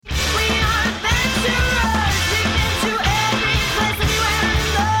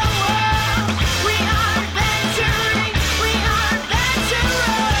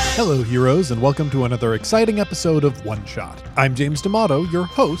heroes, and welcome to another exciting episode of One Shot. I'm James D'Amato, your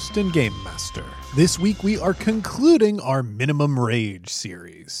host and game master. This week we are concluding our Minimum Rage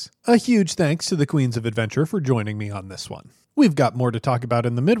series. A huge thanks to the Queens of Adventure for joining me on this one. We've got more to talk about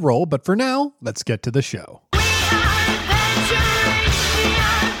in the mid-roll, but for now, let's get to the show.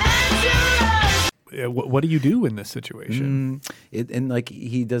 What do you do in this situation?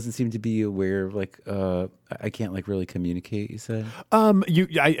 He doesn't seem to be aware of I can't really communicate. You said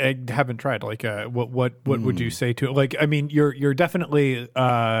I haven't tried. What would you say to it? You're definitely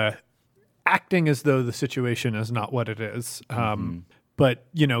acting as though the situation is not what it is. But,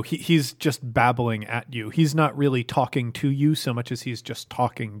 he's just babbling at you. He's not really talking to you so much as he's just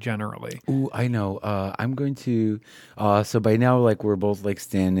talking generally. Ooh, I know. I'm going to... so by now, we're both,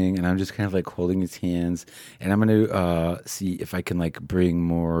 standing, and I'm just kind of, holding his hands. And I'm going to see if I can, bring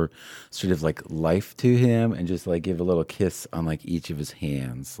more sort of, life to him and just, give a little kiss on, each of his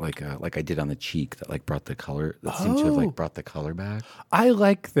hands. Like I did on the cheek that, brought the color... That seemed to have, brought the color back. I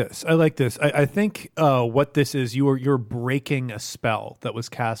like this. I think what this is, you're breaking a spell that was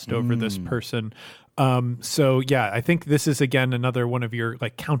cast over this person. I think this is again another one of your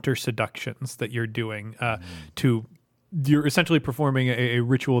counter seductions that you're doing you're essentially performing a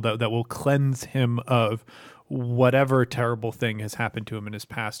ritual that will cleanse him of whatever terrible thing has happened to him in his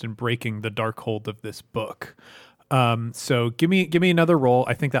past and breaking the dark hold of this book. So give me another roll.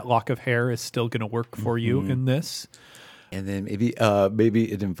 I think that lock of hair is still going to work for you in this. And then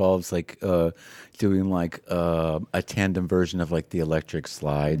maybe it involves doing a tandem version of the electric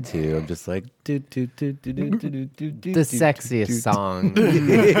slide too. I'm just the sexiest song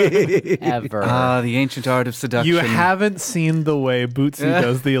ever. The ancient art of seduction. You haven't seen the way Bootsy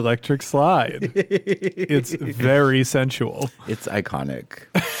does the electric slide. It's very sensual. It's iconic.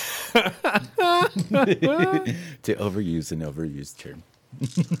 To overuse an overused term.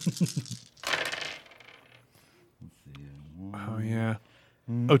 Oh, yeah.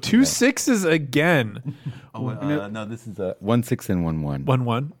 Oh, 2 6s again. No, this is a 1 6 and 1 1. 1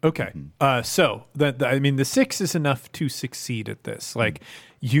 1. Okay. So the 6 is enough to succeed at this.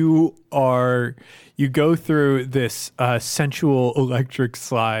 You go through this sensual electric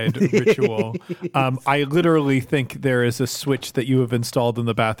slide ritual. I literally think there is a switch that you have installed in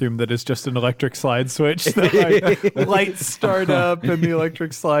the bathroom that is just an electric slide switch. That lights start up and the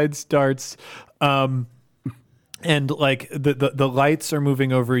electric slide starts. And the lights are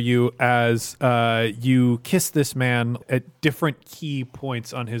moving over you as you kiss this man at different key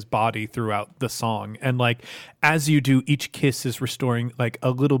points on his body throughout the song. And as you do, each kiss is restoring a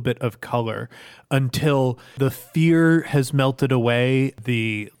little bit of color until the fear has melted away,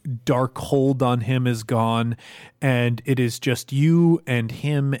 the dark hold on him is gone, and it is just you and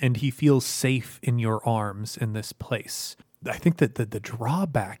him, and he feels safe in your arms in this place. I think that the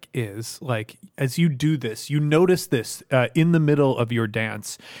drawback is as you do this, you notice this in the middle of your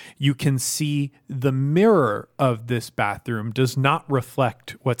dance, you can see the mirror of this bathroom does not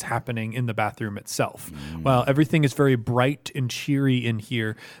reflect what's happening in the bathroom itself. While everything is very bright and cheery in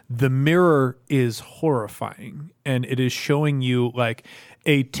here, the mirror is horrifying, and it is showing you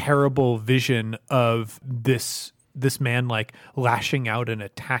a terrible vision of this man lashing out and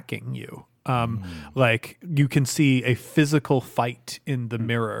attacking you. You can see a physical fight in the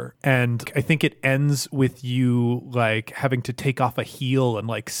mirror, and I think it ends with you having to take off a heel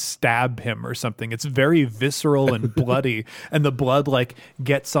and stab him or something. It's very visceral and bloody, and the blood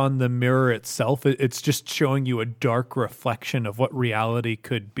gets on the mirror itself. It's just showing you a dark reflection of what reality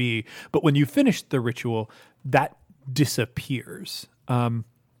could be. But when you finish the ritual, that disappears.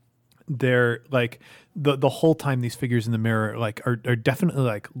 They're the whole time these figures in the mirror are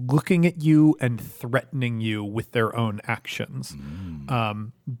definitely looking at you and threatening you with their own actions.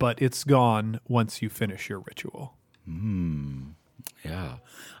 But it's gone once you finish your ritual. Yeah,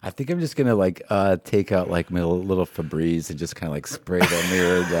 I think I'm just gonna take out my little Febreze and just kind of spray the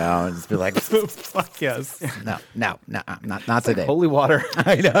mirror down and just be like, "Fuck yes, no, not today." Holy water.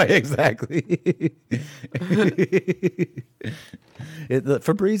 I know exactly. The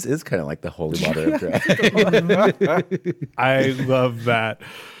Febreze is kind of like the holy water of drag. I love that.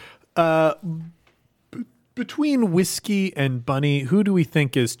 Between Whiskey and Bunny, who do we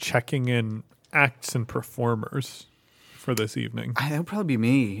think is checking in acts and performers for this evening? That would probably be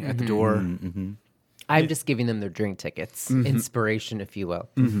me at the door. I'm just giving them their drink tickets, inspiration, if you will.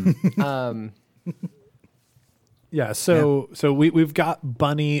 Yeah, so we've got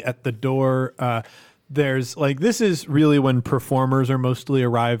Bunny at the door. there's like, this is really when performers are mostly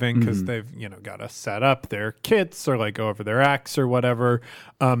arriving because they've, got to set up their kits or like go over their acts or whatever.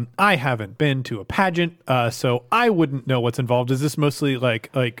 I haven't been to a pageant, so I wouldn't know what's involved. Is this mostly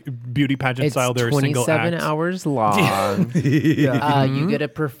like beauty pageant It's style? There are single 27 acts. hours long. You get a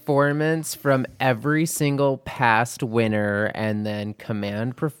performance from every single past winner, and then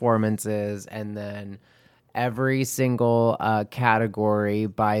command performances, and then every single category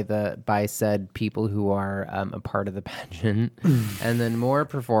by said people who are a part of the pageant, and then more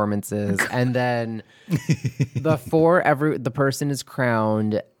performances, and then before the person is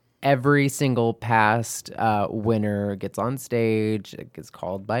crowned, every single past winner gets on stage, gets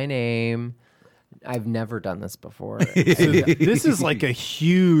called by name. I've never done this before. This is like a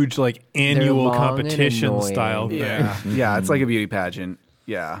huge like annual long and competition annoying. style thing. Yeah, it's like a beauty pageant.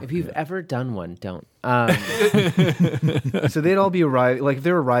 Yeah. If you've ever done one, don't. So they'd all be arriving. Like if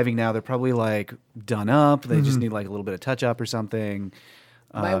they're arriving now, they're probably like done up. They just need like a little bit of touch up or something.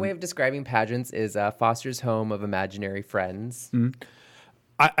 My way of describing pageants is Foster's home of imaginary friends,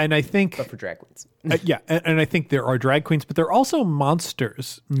 And I think but for drag queens. and I think there are drag queens, but there are also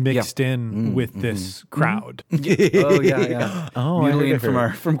monsters mixed in with this crowd. Oh yeah. Oh, I Mutilating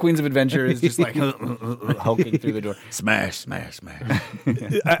heard from Queens of Adventure is just like hulking through the door. smash, smash, smash.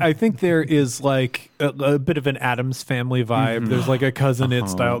 I think there is like a bit of an Addams Family vibe. There's like a Cousin It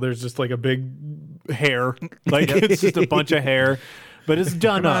style. There's just like a big hair, like it's just a bunch of hair, but it's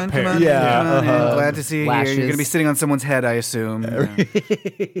done up hair. Come on, glad to see you here. You're Lashes. gonna be sitting on someone's head, I assume.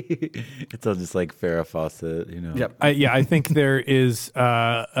 It's all just like Farrah Fawcett, Yep. I think there is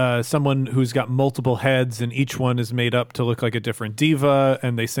someone who's got multiple heads, and each one is made up to look like a different diva,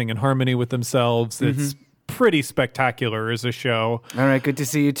 and they sing in harmony with themselves. It's pretty spectacular as a show. All right, good to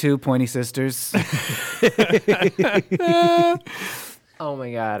see you too, Pointy Sisters. Oh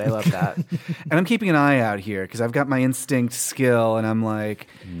my god, I love that. And I'm keeping an eye out here because I've got my instinct skill, and I'm like,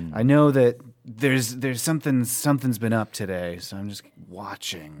 I know that there's something's been up today, so I'm just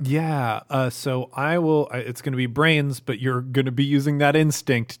watching. Yeah. So I will. It's going to be brains, but you're going to be using that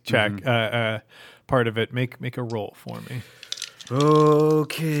instinct check part of it. Make a roll for me.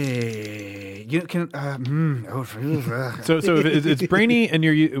 Okay. You can. So it's brainy, and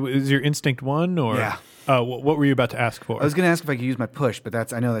is your instinct one or Yeah. What were you about to ask for? I was going to ask if I could use my push, but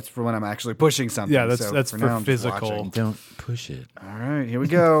I know that's for when I'm actually pushing something. Yeah, that's so for now I'm just physical. watching. Don't push it. All right, here we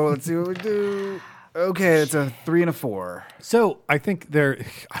go. Let's see what we do. Okay, it's a 3 and a 4. So I think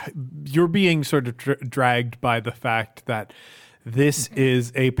you're being sort of dragged by the fact that this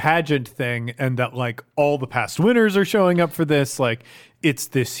is a pageant thing, and that like all the past winners are showing up for this. Like it's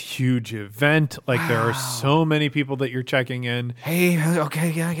this huge event. Like there are so many people that you're checking in. Hey, okay,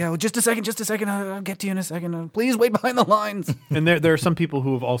 yeah. Well, just a second. I'll get to you in a second. Please wait behind the lines. And there are some people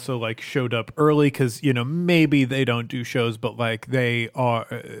who have also like showed up early because maybe they don't do shows, but like they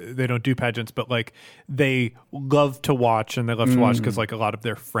don't do pageants, but like they love to watch, and they love to watch because like a lot of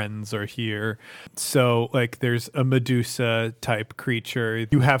their friends are here. So like there's a Medusa type creature.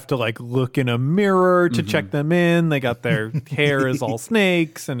 You have to like look in a mirror to check them in. They got their hair is all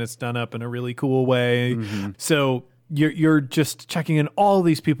snakes, and it's done up in a really cool way. So you're just checking in all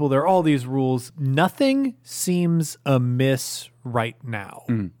these people. There are all these rules. Nothing seems amiss right now,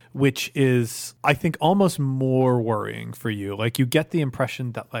 which is, I think, almost more worrying for you. Like you get the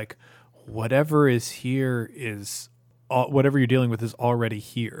impression that like whatever is here is whatever you're dealing with is already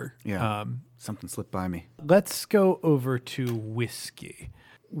here. Yeah. Something slipped by me. Let's go over to Whiskey.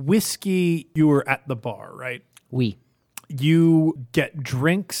 Whiskey, you were at the bar, right? You get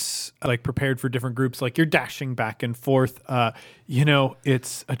drinks like prepared for different groups, like you're dashing back and forth.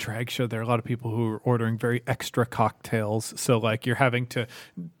 It's a drag show. There are a lot of people who are ordering very extra cocktails. So like you're having to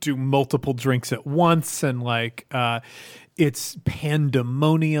do multiple drinks at once, and like it's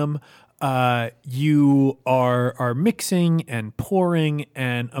pandemonium. You are mixing and pouring,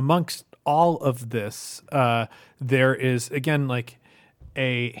 and amongst all of this, there is again like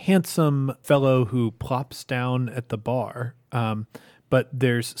a handsome fellow who plops down at the bar, but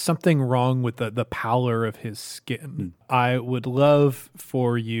there's something wrong with the pallor of his skin. I would love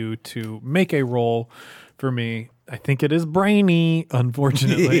for you to make a roll for me. I think it is brainy,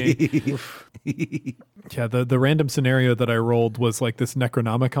 unfortunately. Yeah, the random scenario that I rolled was like this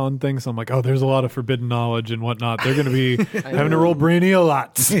Necronomicon thing, so I'm like, oh, there's a lot of forbidden knowledge and whatnot. They're going to be having to roll brainy a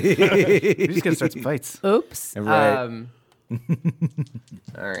lot. We're just gonna start some fights. Oops. Right.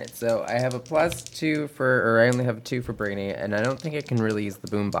 All right, so I have a +2 or I only have a 2 for Brainy, and I don't think I can really use the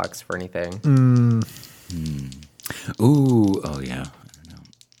boombox for anything. Ooh, oh yeah.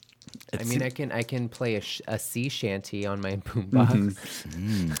 I mean, I can play a sea shanty on my boombox.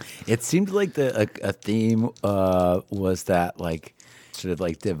 It seemed like a theme was that like sort of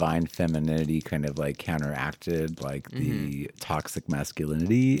like divine femininity kind of like counteracted like the toxic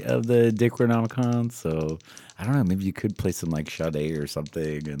masculinity of the Necronomicon. So I don't know, maybe you could play some like Sade or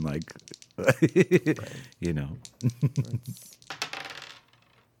something and like you know.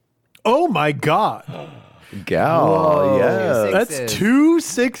 Oh my god. Gal, yeah. That's 2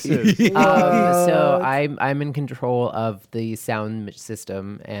 6s. So I'm in control of the sound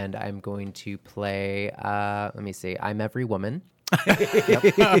system, and I'm going to play. Let me see. I'm Every Woman.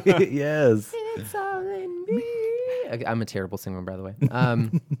 Yes. It's all in me. I'm a terrible singer, by the way.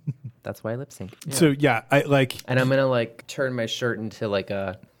 That's why I lip sync. Yeah. So yeah, I like. And I'm gonna like turn my shirt into like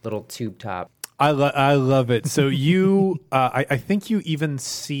a little tube top. I love it. So you, I think you even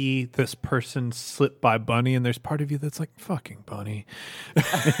see this person slip by Bunny, and there's part of you that's like, "Fucking Bunny."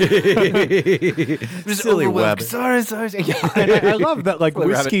 Silly web. Sorry. And I love that, like,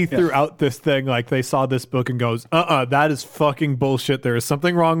 Whiskey throughout this thing, like, they saw this book and goes, that is fucking bullshit. There is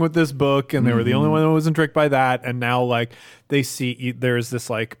something wrong with this book, and they were the only one that wasn't tricked by that. And now, like, they see there's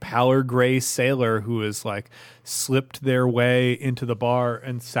this, like, pallor gray sailor who is, like, slipped their way into the bar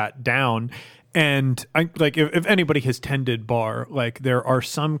and sat down. And I like if anybody has tended bar, like there are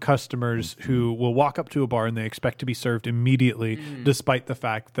some customers who will walk up to a bar and they expect to be served immediately, despite the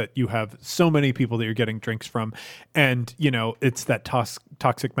fact that you have so many people that you're getting drinks from. And, you know, it's that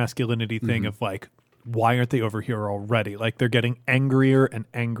toxic masculinity thing of like, why aren't they over here already? Like they're getting angrier and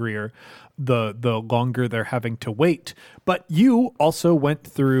angrier the longer they're having to wait. But you also went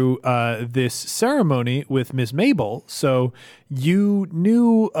through this ceremony with Ms. Mabel, so you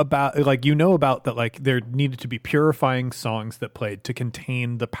knew about about that, like there needed to be purifying songs that played to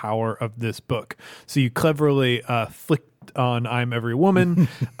contain the power of this book. So you cleverly flicked on I'm Every Woman.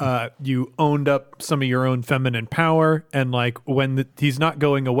 You owned up some of your own feminine power, and like when he's not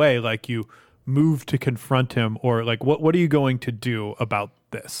going away, like you move to confront him, or like what are you going to do about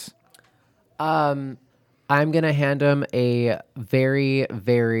this? I'm gonna hand him a very,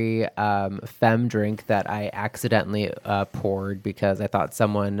 very femme drink that I accidentally poured because I thought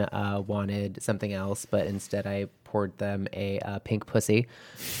someone wanted something else, but instead I poured them a pink pussy.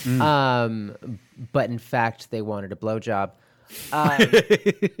 But in fact, they wanted a blowjob.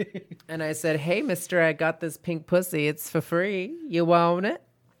 And I said, "Hey, mister, I got this pink pussy. It's for free. You want it?"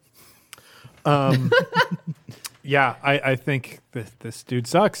 Yeah, I think this dude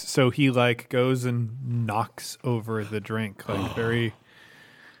sucks. So he like goes and knocks over the drink, like very,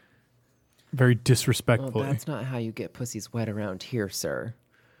 very disrespectfully. Well, that's not how you get pussies wet around here, sir.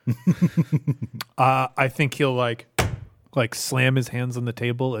 I think he'll like slam his hands on the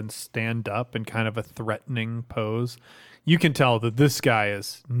table and stand up in kind of a threatening pose. You can tell that this guy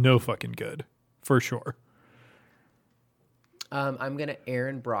is no fucking good, for sure. I'm gonna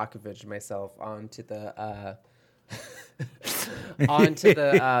Aaron Brockovich myself onto the onto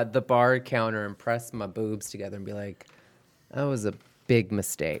the bar counter and press my boobs together and be like, "That was a big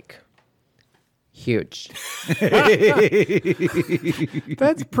mistake. Huge."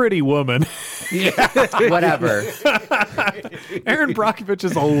 That's Pretty Woman. Whatever. Aaron Brockovich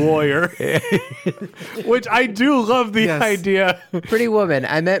is a lawyer, which I do love the idea. Pretty Woman.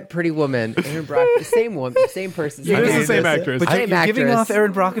 I meant Pretty Woman. Aaron Brock, same woman, same person. It is the same actress. But Same you're giving actress. off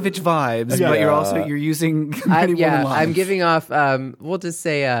Aaron Brockovich vibes, but you're using Pretty Woman lines. I'm giving off. We'll just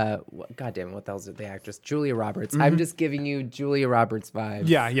say, God damn, what the hell's the actress? Julia Roberts. I'm just giving you Julia Roberts vibes.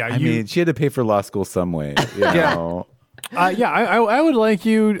 Yeah. I mean, she had to pay for law school some way. You know? I would like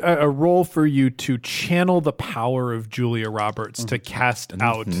you a role for you to channel the power of Julia Roberts to cast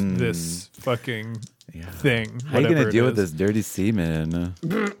out this fucking thing. How are you going to deal with this dirty semen?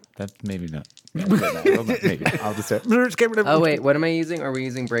 That's maybe not. Maybe. I'll just say. Oh wait, what am I using? Are we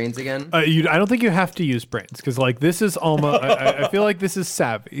using brains again? I don't think you have to use brains because like this is almost. I feel like this is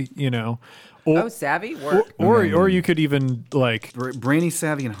savvy, you know. Savvy work. Or you could even like Brainy,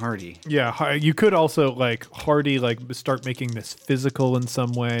 savvy, and hardy. Yeah, you could also like hardy like start making this physical in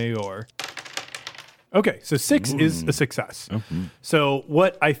some way or. Okay, so 6 is a success. So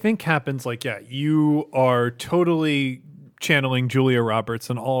what I think happens, like, you are totally channeling Julia Roberts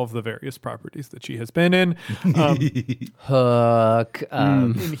and all of the various properties that she has been in. Hook.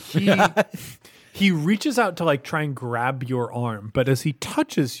 He reaches out to like try and grab your arm, but as he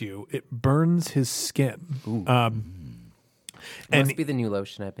touches you, it burns his skin. And must be the new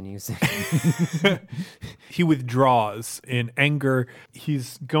lotion I've been using. He withdraws in anger.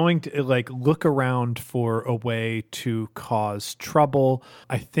 He's going to like look around for a way to cause trouble.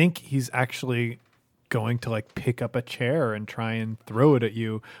 I think he's actually going to like pick up a chair and try and throw it at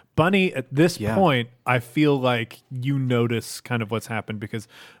you, Bunny, at this Yeah. point, I feel like you notice kind of what's happened because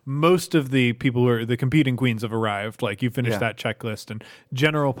most of the people who are the competing queens have arrived. Like you finished Yeah. that checklist, and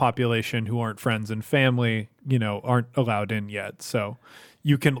general population who aren't friends and family, aren't allowed in yet. So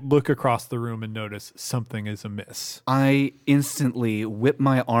you can look across the room and notice something is amiss. I instantly whip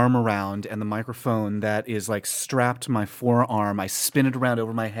my arm around, and the microphone that is like strapped to my forearm, I spin it around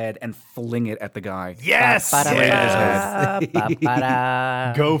over my head and fling it at the guy. Yes, Ba-ba-da-ba,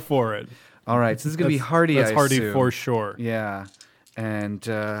 go for it. All right, so this is gonna be Hardy. That's I Hardy assume. for sure. Yeah, and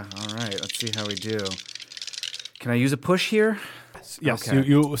all right, let's see how we do. Can I use a push here? Yes.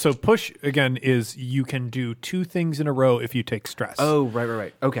 Okay. So push again is you can do 2 things in a row if you take stress. Oh,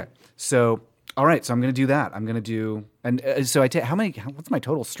 right. Okay, so all right, so I'm gonna do that. I'm gonna do, and so I take how many? What's my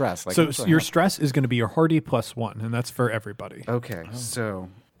total stress? Like, So what's your stress is going to be your Hardy +1, and that's for everybody. Okay, so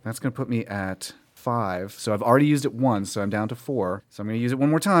that's going to put me at 5. So I've already used it once, so I'm down to 4. So I'm going to use it one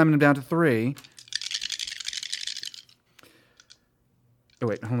more time, and I'm down to 3. Oh,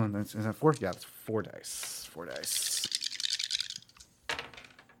 wait, hold on. Is that 4? Yeah, it's 4 dice. 4 dice.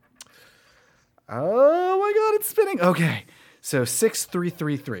 Oh, my God, it's spinning. Okay, so 6, 3,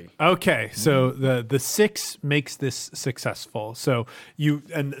 3, 3. Okay, so the 6 makes this successful. So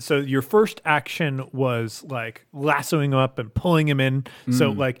your first action was like lassoing him up and pulling him in.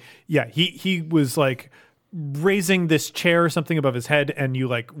 So like he was like raising this chair or something above his head, and you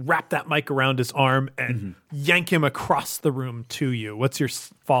like wrap that mic around his arm and yank him across the room to you. What's your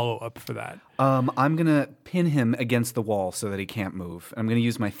follow up for that? I'm going to pin him against the wall so that he can't move. I'm going to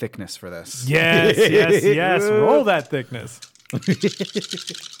use my thickness for this. Yes. Roll that thickness.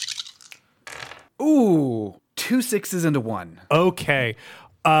 Ooh, 2 6s into 1. Okay.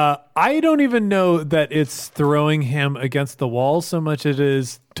 I don't even know that it's throwing him against the wall so much as it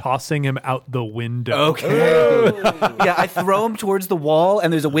is tossing him out the window. Okay. Yeah, I throw him towards the wall,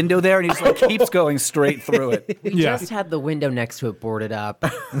 and there's a window there, and he just like keeps going straight through it. We Yeah. just had the window next to it boarded up.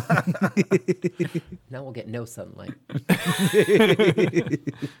 Now we'll get no sunlight.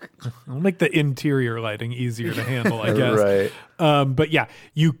 I'll make the interior lighting easier to handle, I guess. Right. But yeah,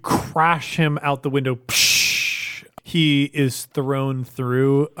 you crash him out the window. He is thrown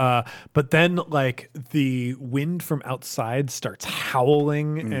through, but then like the wind from outside starts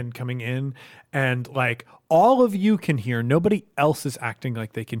howling and coming in, and like all of you can hear. Nobody else is acting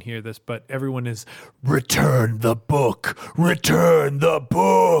like they can hear this, but everyone is return the book, return the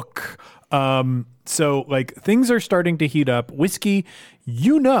book. So like things are starting to heat up. Whiskey,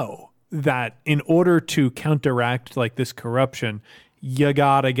 you know that in order to counteract like this corruption, you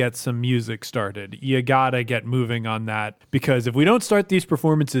gotta get some music started. You gotta get moving on that, because if we don't start these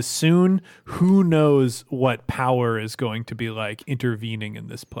performances soon, who knows what power is going to be like intervening in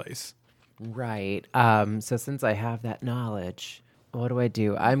this place. Right. So since I have that knowledge, what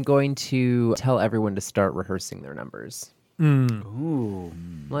do? I'm going to tell everyone to start rehearsing their numbers. Ooh.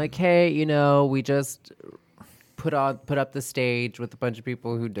 Like, hey, we just put up the stage with a bunch of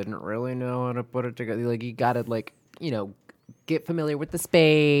people who didn't really know how to put it together. Like, you gotta get familiar with the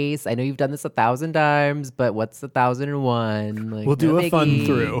space. I know you've done this 1,000 times, but what's 1,001? Like, We'll do no a fun biggie.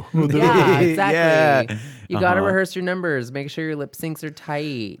 through. We'll do Yeah, exactly. Yeah. You got to rehearse your numbers. Make sure your lip syncs are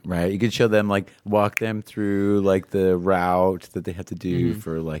tight. Right. You could show them, like, walk them through, like, the route that they have to do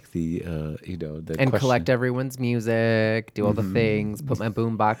for, like, the, the And question. collect everyone's music, do all the things, put my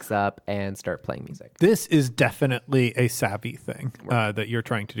boombox up, and start playing music. This is definitely a savvy thing that you're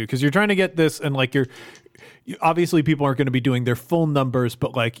trying to do, because you're trying to get this, and like obviously people aren't going to be doing their full numbers,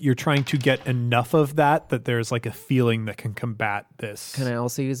 but like you're trying to get enough of that there's like a feeling that can combat this. Can I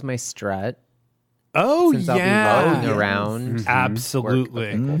also use my strut? Oh, Since I'll be yeah. rolling around. Absolutely.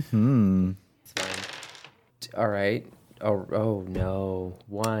 Okay, cool. Hmm. All right. Oh no.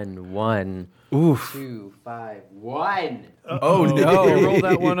 1. Oof. 2, 5, 1. Oh, You no. roll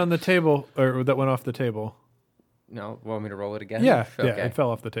that one on the table, or that went off the table. No, want me to roll it again? Yeah, Okay. it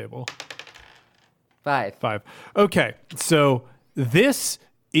fell off the table. 5. 5. Okay, so this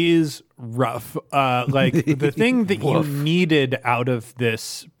is rough. Like the thing that you needed out of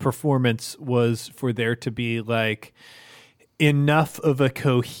this performance was for there to be like enough of a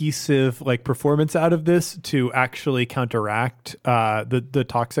cohesive like performance out of this to actually counteract the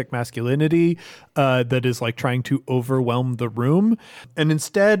toxic masculinity. that is like trying to overwhelm the room. And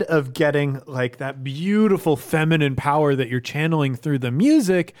instead of getting like that beautiful feminine power that you're channeling through the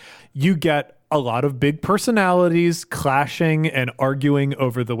music, you get a lot of big personalities clashing and arguing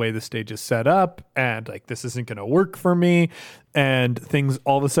over the way the stage is set up, and like, this isn't going to work for me, and things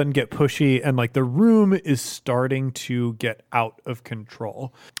all of a sudden get pushy, and like the room is starting to get out of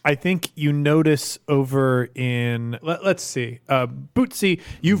control. I think you notice over in, let's see, Bootsy,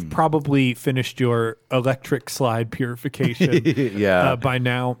 you've probably finished your electric slide purification by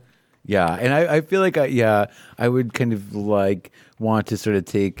now. Yeah, and I feel like I would kind of like want to sort of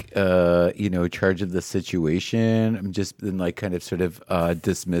take charge of the situation. I'm just then like kind of sort of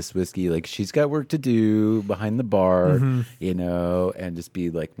dismiss Whiskey, like she's got work to do behind the bar, and just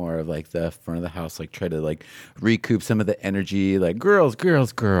be like more of like the front of the house, like try to like recoup some of the energy, like girls,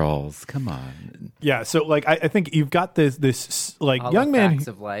 come on. Yeah, so like I think you've got this like All young the man facts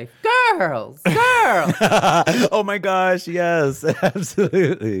of life. Girls. Oh my gosh, yes,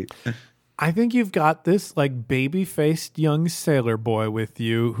 absolutely. I think you've got this like baby-faced young sailor boy with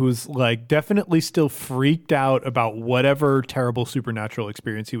you who's like definitely still freaked out about whatever terrible supernatural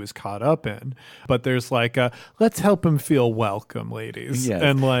experience he was caught up in. But there's like let's help him feel welcome, ladies. Yes.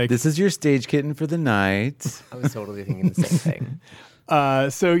 And like, this is your stage kitten for the night. I was totally thinking the same thing.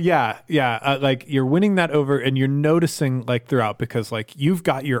 Like you're winning that over, and you're noticing like throughout, because like you've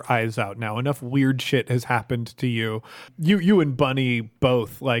got your eyes out now. Enough weird shit has happened to you. You and Bunny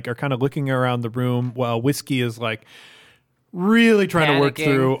both like are kind of looking around the room while Whiskey is like really trying to work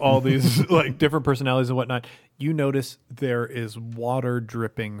through all these like different personalities and whatnot. You notice there is water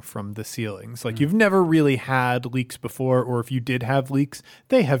dripping from the ceilings. Like you've never really had leaks before, or if you did have leaks,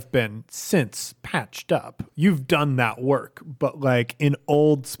 they have been since patched up. You've done that work, but like in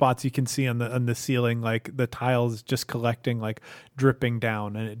old spots you can see on the ceiling, like the tiles just collecting, like dripping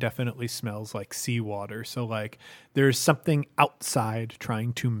down, and it definitely smells like seawater. So like there's something outside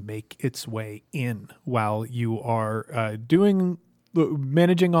trying to make its way in while you are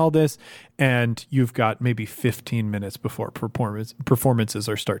managing all this, and you've got maybe 15 minutes before performances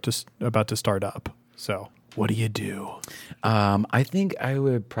are about to start up. So what do you do? I think I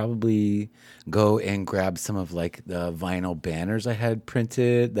would probably go and grab some of like the vinyl banners I had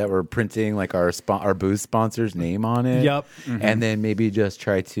printed that were printing like our booth sponsor's name on it. Yep. And then maybe just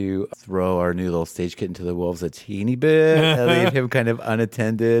try to throw our new little stage kitten to the wolves a teeny bit and leave him kind of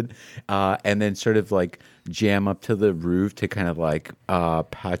unattended, and then sort of like jam up to the roof to kind of like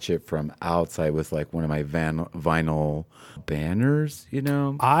patch it from outside with like one of my vinyl banners,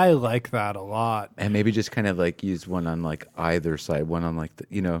 I like that a lot. and maybe just kind of like use one on like either side, one on like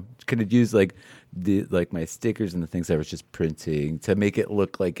kind of use like my stickers and the things I was just printing to make it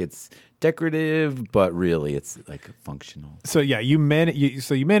look like it's decorative, but really it's like functional. So yeah, you manage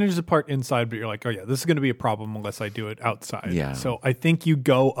the part inside, but you're like, oh yeah, this is going to be a problem unless I do it outside. Yeah. So I think you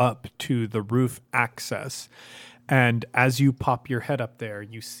go up to the roof access, and as you pop your head up there,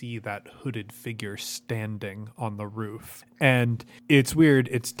 you see that hooded figure standing on the roof. And it's weird.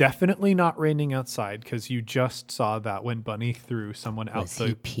 It's definitely not raining outside, because you just saw that when Bunny threw someone out. Was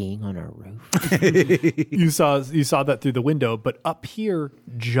he peeing on our roof? You saw that through the window, but up here,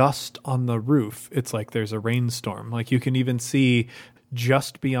 just on the roof, it's like there's a rainstorm. Like you can even see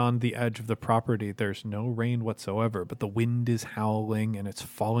just beyond the edge of the property, there's no rain whatsoever, but the wind is howling and it's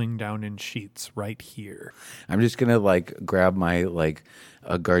falling down in sheets right here. I'm just gonna like grab my like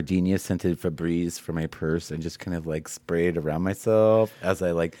a gardenia scented Febreze for my purse and just kind of like spray it around myself as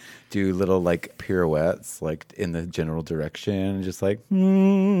I like do little like pirouettes like in the general direction, just like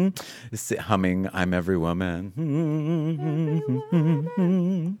humming "I'm Every Woman."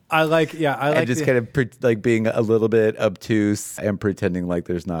 I like and just kind of like being a little bit obtuse and pretending like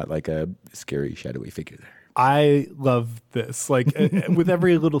there's not like a scary shadowy figure there. I love this. Like with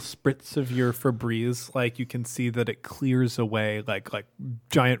every little spritz of your Febreze, like you can see that it clears away like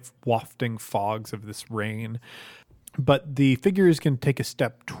giant wafting fogs of this rain. But the figures can take a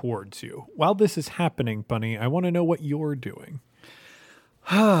step towards you. While this is happening, Bunny, I want to know what you're doing.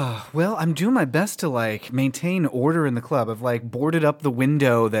 Well, I'm doing my best to like maintain order in the club. I've like boarded up the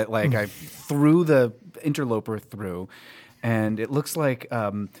window that like I threw the interloper through. And it looks like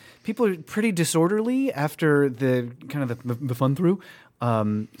people are pretty disorderly after the kind of the fun through.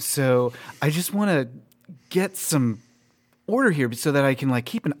 So I just want to get some order here so that I can like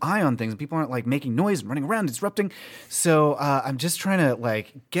keep an eye on things. People aren't like making noise and running around disrupting. So I'm just trying to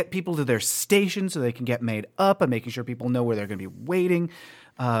like get people to their station so they can get made up. I'm making sure people know where they're going to be waiting.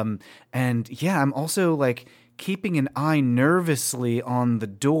 And yeah, I'm also like keeping an eye nervously on the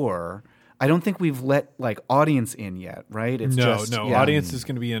door. I don't think we've let like audience in yet, right? It's No, just, yeah. audience is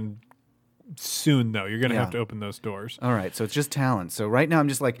going to be in soon, though. You're going to Yeah. have to open those doors. All right, so it's just talent. So right now I'm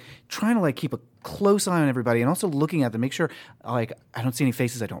just like trying to like keep a close eye on everybody and also looking at them, make sure like I don't see any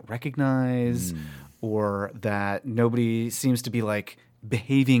faces I don't recognize or that nobody seems to be like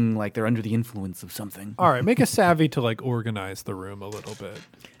behaving like they're under the influence of something. All right, make a savvy to like organize the room a little bit.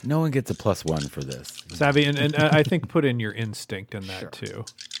 No one gets a +1 for this. Savvy, and I think put in your instinct in that too.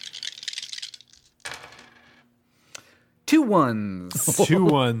 2 1s. 2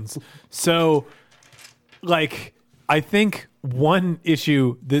 1s. So, like, I think one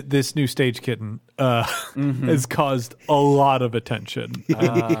issue that this new stage kitten has caused a lot of attention.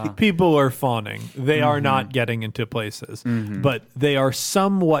 People are fawning. They are not getting into places, but they are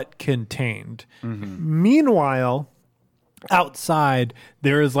somewhat contained. Meanwhile, outside,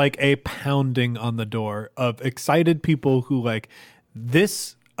 there is like a pounding on the door of excited people who like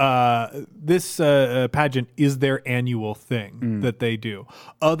this pageant is their annual thing that they do.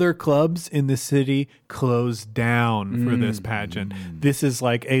 Other clubs in the city close down for this pageant. This is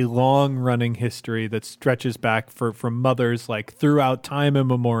like a long running history that stretches back from mothers like throughout time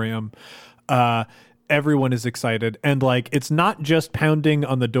immemorial. Everyone is excited, and like it's not just pounding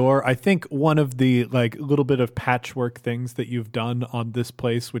on the door. I think one of the like little bit of patchwork things that you've done on this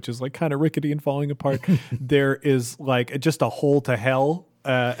place, which is like kind of rickety and falling apart, there is like just a hole to hell.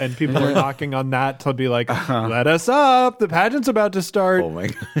 And people are knocking on that to be like, let us up. The pageant's about to start. Oh my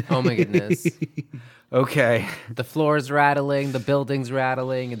god. Oh my goodness. Okay. The floor's rattling, the building's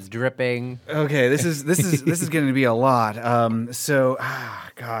rattling, it's dripping. Okay, this is going to be a lot.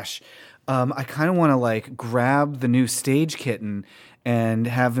 Gosh. I kind of want to like grab the new stage kitten and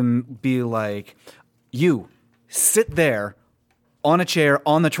have him be like, you sit there on a chair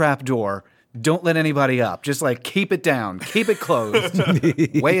on the trap door. Don't let anybody up. Just like keep it down, keep it closed,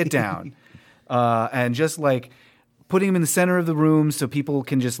 weigh it down, and just like putting him in the center of the room so people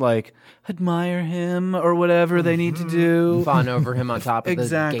can just like admire him or whatever they need to do. Fawn over him on top of the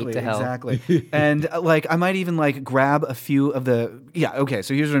gate to hell. Exactly. And like I might even like grab a few of the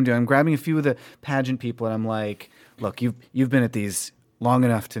so here's what I'm doing. I'm grabbing a few of the pageant people and I'm like, look, you've been at these long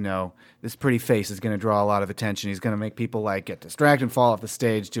enough to know this pretty face is going to draw a lot of attention. He's going to make people like get distracted, fall off the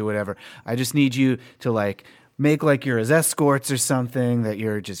stage, do whatever. I just need you to like make like you're his escorts or something, that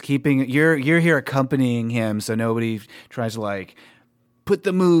you're just keeping you're here accompanying him so nobody tries to like put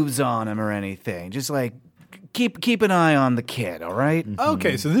the moves on him or anything. Just like keep an eye on the kid, all right?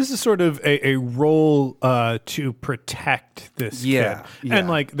 Okay, so this is sort of a role to protect this kid. And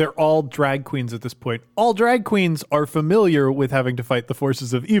like they're all drag queens at this point. All drag queens are familiar with having to fight the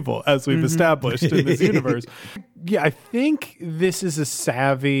forces of evil, as we've established in this universe. Yeah, I think this is a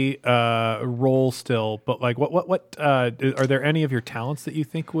savvy role still, but like what are there any of your talents that you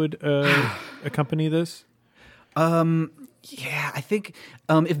think would accompany this? Yeah, I think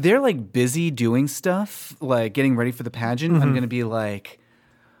if they're like busy doing stuff, like getting ready for the pageant, I'm going to be like,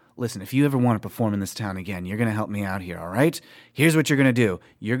 listen, if you ever want to perform in this town again, you're going to help me out here, all right? Here's what you're going to do.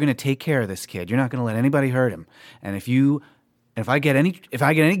 You're going to take care of this kid. You're not going to let anybody hurt him. And if I get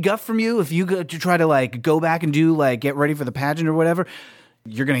any guff from you, if you go to try to like go back and do like get ready for the pageant or whatever,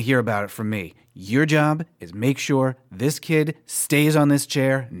 you're going to hear about it from me. Your job is make sure this kid stays on this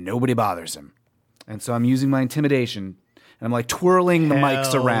chair, nobody bothers him. And so I'm using my intimidation. And I'm like twirling the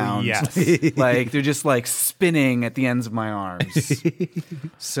mics around. Yes. Like they're just like spinning at the ends of my arms.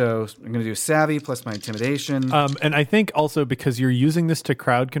 So I'm going to do savvy plus my intimidation. And I think also because you're using this to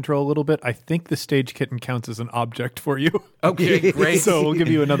crowd control a little bit, I think the stage kitten counts as an object for you. Okay, great. So we'll give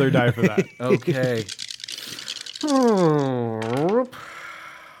you another die for that. Okay.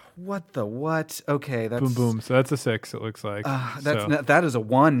 What the what? Okay, that's Boom, boom. So that's a 6, it looks like. that is a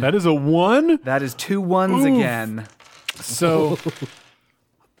 1. That is a 1? That is 2 1s again. So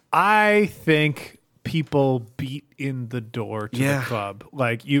I think people beat in the door to the club.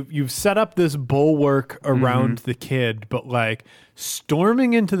 Like you've set up this bulwark around the kid, but like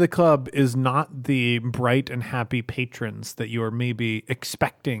storming into the club is not the bright and happy patrons that you are maybe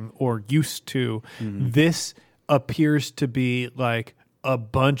expecting or used to. This appears to be like a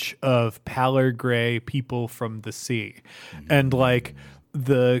bunch of pallor gray people from the sea. And like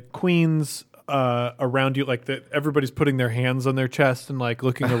the queens around you, like everybody's putting their hands on their chest and like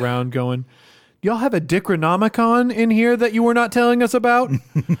looking around going, y'all have a Dicronomicon in here that you were not telling us about?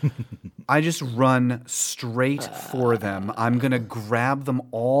 I just run straight for them. I'm going to grab them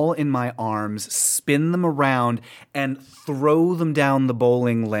all in my arms, spin them around, and throw them down the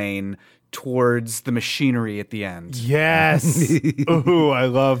bowling lane towards the machinery at the end. Yes. Ooh, I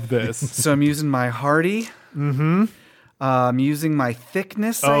love this. So I'm using my hardy. I'm using my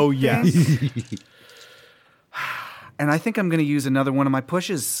thickness. Oh, I think. yes. And I think I'm going to use another one of my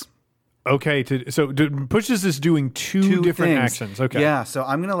pushes. Okay, Pushes is doing two different things. actions. Okay. Yeah, so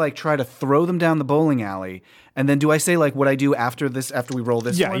I'm gonna like try to throw them down the bowling alley, and then do I say like what I do after this? After we roll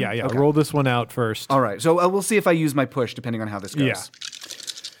this? Yeah, one? yeah. Okay. Roll this one out first. All right, so we'll see if I use my push depending on how this goes. Yeah.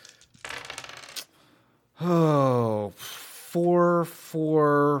 Oh, 4,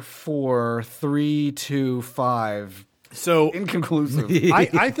 4, 4, 3, 2, 5. So Inconclusive.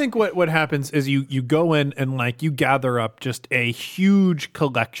 I think what happens is you go in and like you gather up just a huge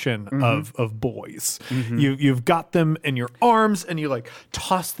collection of boys. You've got them in your arms and you like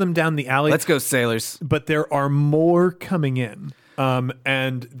toss them down the alley. Let's go, sailors. But there are more coming in.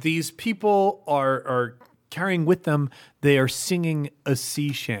 And these people are carrying with them, they are singing a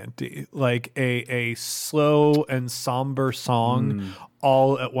sea shanty, like a slow and somber song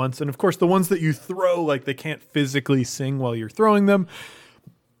all at once. And of course, the ones that you throw, like they can't physically sing while you're throwing them,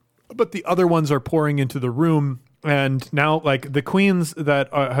 but the other ones are pouring into the room. And now, like the queens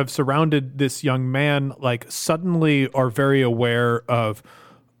that have surrounded this young man, like suddenly are very aware of,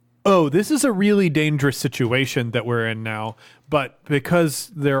 oh, this is a really dangerous situation that we're in now. But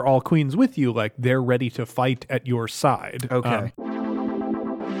because they're all queens with you, like they're ready to fight at your side. Okay.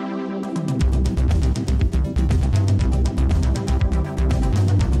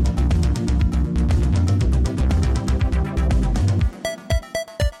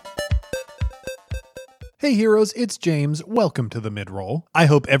 Hey heroes, it's James. Welcome to the mid-roll. I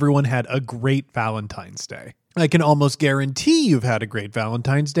hope everyone had a great Valentine's Day. I can almost guarantee you've had a great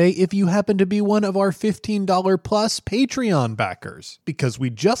Valentine's Day if you happen to be one of our $15 plus Patreon backers, because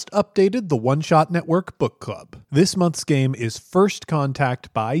we just updated the One Shot Network Book Club. This month's game is First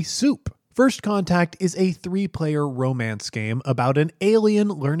Contact by Soup. First Contact is a 3-player romance game about an alien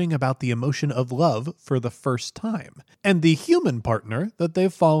learning about the emotion of love for the first time, and the human partner that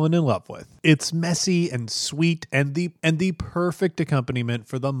they've fallen in love with. It's messy and sweet and the perfect accompaniment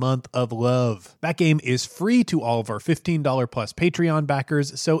for the month of love. That game is free to all of our $15 plus Patreon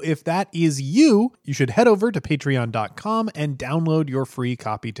backers, so if that is you, you should head over to patreon.com and download your free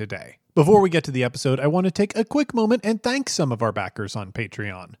copy today. Before we get to the episode, I want to take a quick moment and thank some of our backers on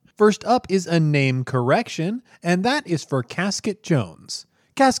Patreon. First up is a name correction, and that is for Casket Jones.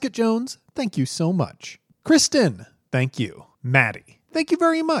 Casket Jones, thank you so much. Kristen, thank you. Maddie, thank you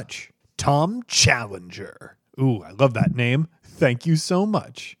very much. Tom Challenger. Ooh, I love that name. Thank you so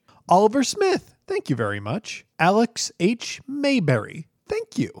much. Oliver Smith, thank you very much. Alex H. Mayberry,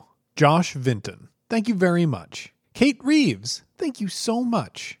 thank you. Josh Vinton, thank you very much. Kate Reeves, thank you so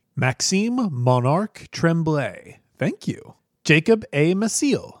much. Maxime Monarch Tremblay, thank you. Jacob A.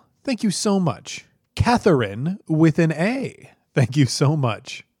 Maciel, thank you so much. Catherine with an A, thank you so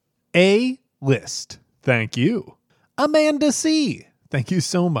much. A. List, thank you. Amanda C., thank you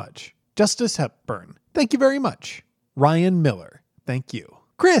so much. Justice Hepburn, thank you very much. Ryan Miller, thank you.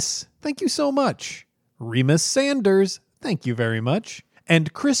 Chris, thank you so much. Remus Sanders, thank you very much.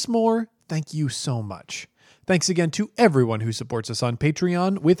 And Chris Moore, thank you so much. Thanks again to everyone who supports us on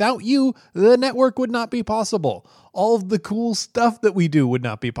Patreon. Without you, the network would not be possible. All of the cool stuff that we do would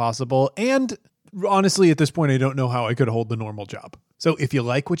not be possible. And honestly, at this point, I don't know how I could hold the normal job. So if you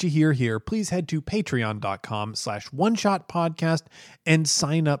like what you hear here, please head to patreon.com/oneshotpodcast and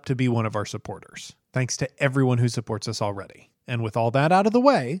sign up to be one of our supporters. Thanks to everyone who supports us already. And with all that out of the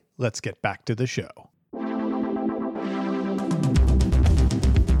way, let's get back to the show.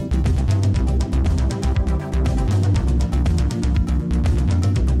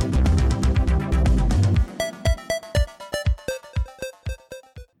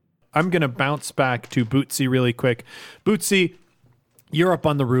 I'm going to bounce back to Bootsy really quick. Bootsy, you're up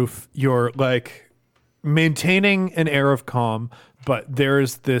on the roof. You're like maintaining an air of calm, but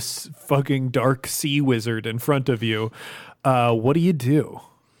there's this fucking dark sea wizard in front of you. What do you do?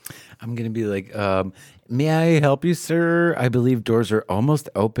 I'm going to be like, may I help you, sir? I believe doors are almost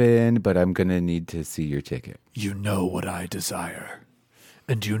open, but I'm going to need to see your ticket. You know what I desire,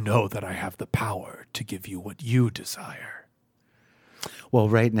 and you know that I have the power to give you what you desire. Well,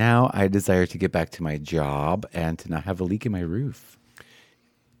 right now, I desire to get back to my job and to not have a leak in my roof.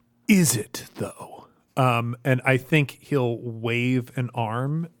 Is it, though? And I think he'll wave an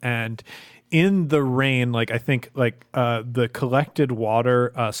arm, and in the rain, like I think like the collected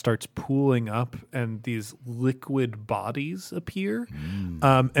water starts pooling up, and these liquid bodies appear.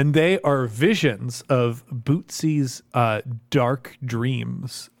 And they are visions of Bootsy's dark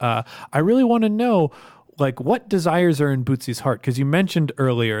dreams. I really want to know, like, what desires are in Bootsy's heart? Because you mentioned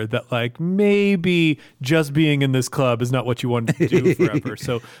earlier that, like, maybe just being in this club is not what you want to do forever.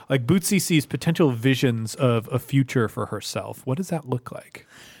 So, like, Bootsy sees potential visions of a future for herself. What does that look like?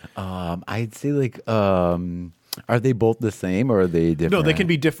 I'd say, like, Are they both the same or are they different? No, they can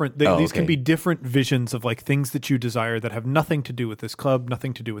be different. These can okay. be different visions of like things that you desire that have nothing to do with this club,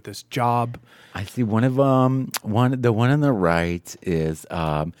 nothing to do with this job. I see one of them. The one on the right is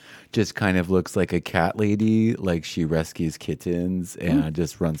just kind of looks like a cat lady, like she rescues kittens and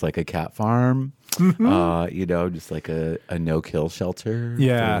just runs like a cat farm. Just like a no-kill shelter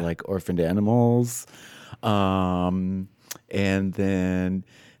Yeah. for like orphaned animals. And then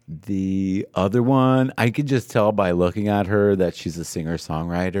the other one, I could just tell by looking at her that she's a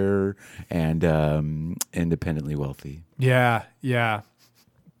singer-songwriter and independently wealthy. Yeah, yeah.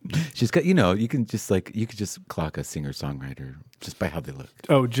 She's got, you could just clock a singer-songwriter just by how they look.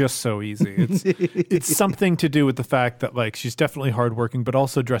 Oh, just so easy. It's something to do with the fact that like she's definitely hardworking, but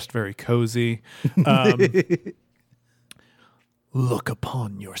also dressed very cozy. Look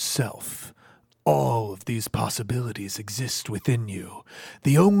upon yourself. All of these possibilities exist within you.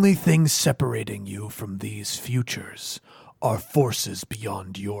 The only thing separating you from these futures are forces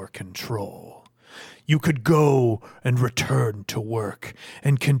beyond your control. You could go and return to work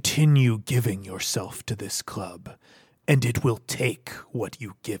and continue giving yourself to this club, and it will take what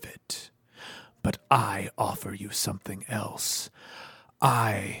you give it. But I offer you something else.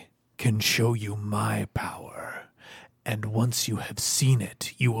 I can show you my power. And once you have seen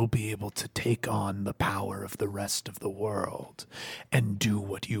it, you will be able to take on the power of the rest of the world and do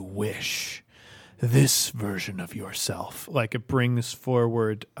what you wish. This version of yourself, like it brings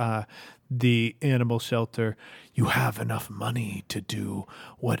forward the animal shelter, you have enough money to do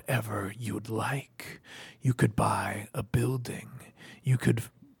whatever you'd like. You could buy a building. You could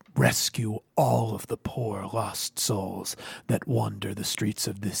rescue all of the poor lost souls that wander the streets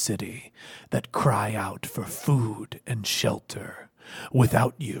of this city, that cry out for food and shelter.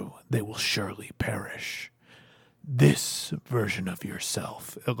 Without you, they will surely perish. This version of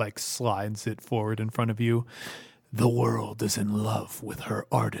yourself, it like slides it forward in front of you. The world is in love with her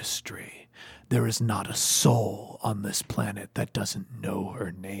artistry. There is not a soul on this planet that doesn't know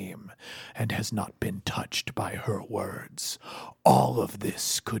her name and has not been touched by her words. All of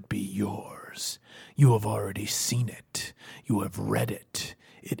this could be yours. You have already seen it. You have read it.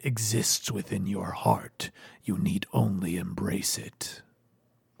 It exists within your heart. You need only embrace it.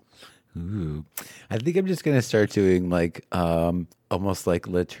 Ooh, I think I'm just gonna start doing like almost like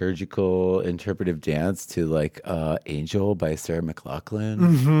liturgical interpretive dance to like Angel by Sarah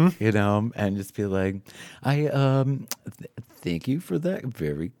McLachlan, and just be like, thank you for that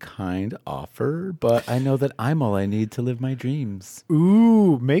very kind offer, but I know that I'm all I need to live my dreams.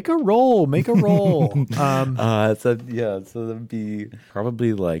 Ooh, make a roll. So that'd be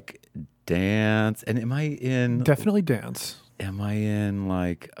probably like dance. And am I in? Definitely dance. Am I in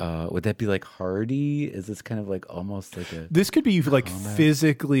like, would that be like Hardy? Is this kind of like almost like a... This could be like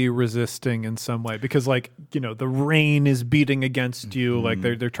physically resisting in some way because like, the rain is beating against you. Like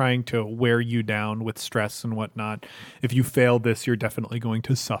they're trying to wear you down with stress and whatnot. If you fail this, you're definitely going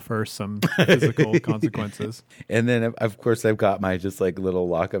to suffer some physical consequences. And then of course I've got my just like little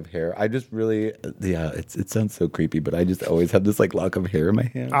lock of hair. I just really, it sounds so creepy, but I just always have this like lock of hair in my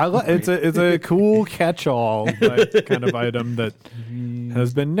hand. It's a cool catch-all like, kind of item that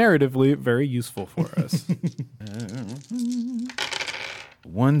has been narratively very useful for us. 1-6.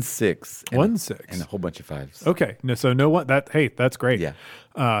 1-6. And a whole bunch of 5s. Okay. No, so no one that's great. Yeah.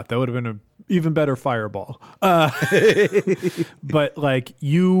 That would have been an even better fireball. But like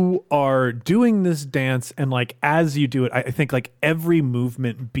you are doing this dance and like as you do it, I think like every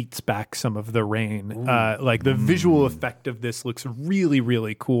movement beats back some of the rain. Like the visual effect of this looks really,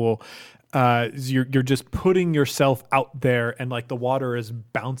 really cool. You're just putting yourself out there and like the water is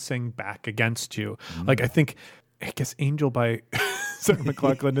bouncing back against you. Like I guess Angel by Sarah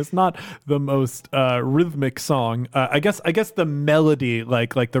McLachlan is not the most rhythmic song. I guess the melody,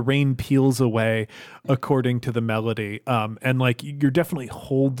 like the rain peels away according to the melody. And like you're definitely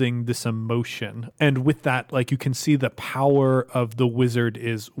holding this emotion. And with that, like you can see the power of the wizard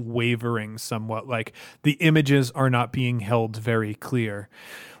is wavering somewhat. Like the images are not being held very clear.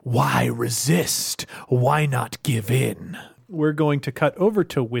 Why resist? Why not give in? We're going to cut over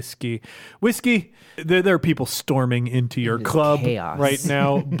to Whiskey. Whiskey, there are people storming into your club chaos right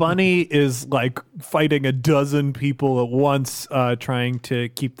now. Bunny is like fighting a dozen people at once, trying to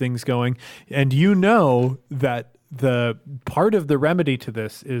keep things going. And you know that the part of the remedy to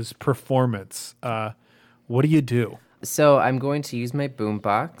this is performance. What do you do? So I'm going to use my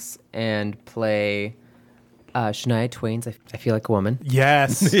boombox and play Shania Twain's I Feel Like a Woman.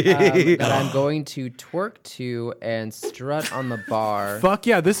 Yes. That I'm going to twerk to and strut on the bar. Fuck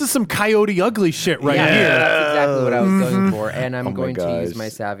yeah, this is some Coyote Ugly shit right here. That's exactly what I was going for. And I'm going to use gosh. my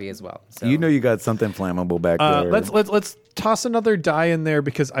savvy as well. So. You know you got something flammable back there. Let's toss another die in there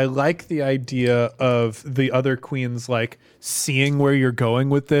because I like the idea of the other queens like seeing where you're going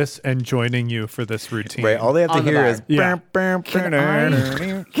with this and joining you for this routine. Right, all they have to On the hear bar. is Yeah.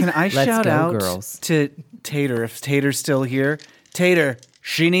 Can I shout go, out girls. to Tater if Tater's still here? Tater,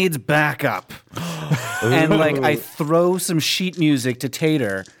 she needs backup. And like I throw some sheet music to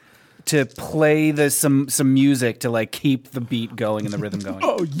Tater to play some music to like keep the beat going and the rhythm going.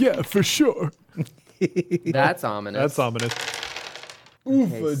 Oh yeah, for sure. That's ominous. That's ominous.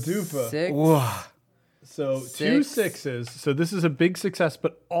 Okay, Oofa doofa. 6. So 2 6. 6s. So this is a big success,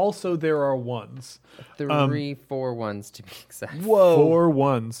 but also there are 1s. 3, 4 ones to be exact. 4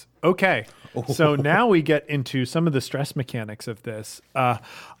 1s. Okay. So now we get into some of the stress mechanics of this.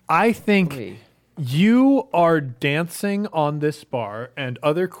 I think Wait. you are dancing on this bar and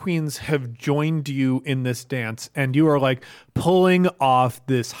other queens have joined you in this dance and you are like pulling off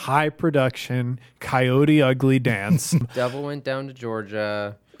this high production Coyote Ugly dance. Devil Went Down to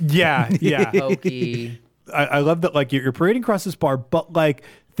Georgia. Yeah. Pokey. I love that like you're parading across this bar, but like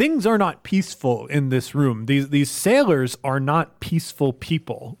things are not peaceful in this room. These sailors are not peaceful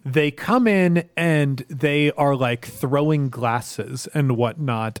people. They come in and they are like throwing glasses and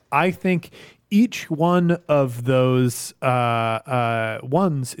whatnot. I think each one of those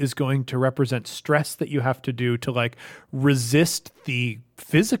ones is going to represent stress that you have to do to like resist the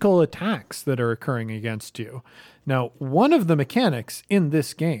physical attacks that are occurring against you. Now, one of the mechanics in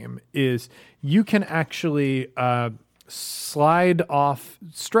this game is you can actually slide off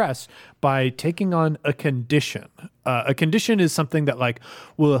stress by taking on a condition. A condition is something that like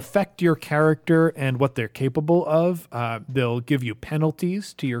will affect your character and what they're capable of. They'll give you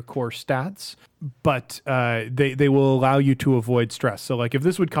penalties to your core stats, but they will allow you to avoid stress. So like if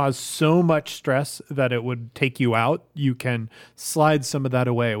this would cause so much stress that it would take you out, you can slide some of that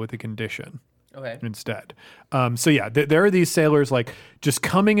away with a condition. Okay. Instead. So yeah, there are these sailors like just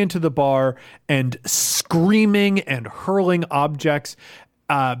coming into the bar and screaming and hurling objects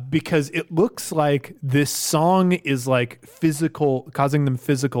because it looks like this song is like causing them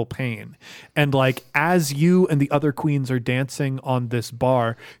physical pain. And like as you and the other queens are dancing on this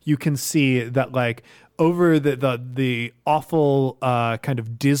bar, you can see that like over the awful kind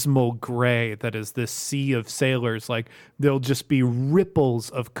of dismal gray that is this sea of sailors, like there'll just be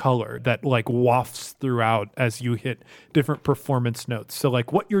ripples of color that like wafts throughout as you hit different performance notes. So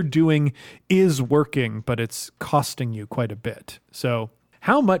like what you're doing is working, but it's costing you quite a bit. So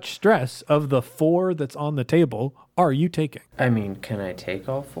how much stress of the 4 that's on the table are you taking? I mean, can I take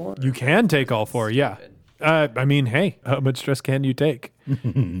all 4? You can take all 4, yeah. I mean, hey, how much stress can you take?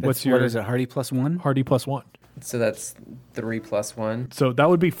 What is it, Hardy +1? Hardy +1. So that's 3 + 1. So that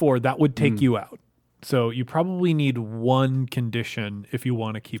would be 4. That would take you out. So you probably need 1 condition if you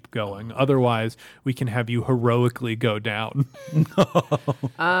want to keep going. Otherwise, we can have you heroically go down.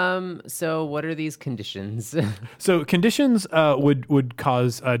 So what are these conditions? So conditions would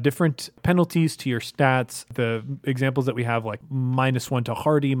cause different penalties to your stats. The examples that we have, like -1 to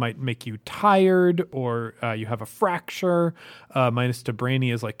Hardy, might make you tired, or you have a fracture. -2 to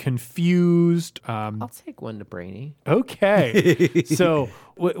Brainy is like confused. I'll take 1 to Brainy. Okay. So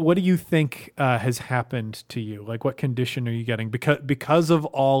what do you think has happened to you? Like what condition are you getting? Because of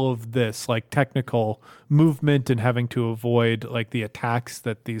all of this, like technical movement and having to avoid like the attacks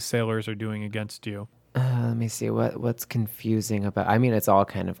that these sailors are doing against you. Let me see what's confusing about. I mean, it's all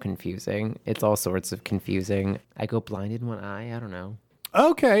kind of confusing. It's all sorts of confusing. I go blind in one eye. I don't know.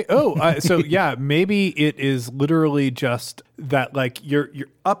 Okay. Oh, so yeah, maybe it is literally just that like you're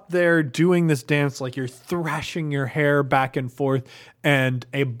up there doing this dance, like you're thrashing your hair back and forth, and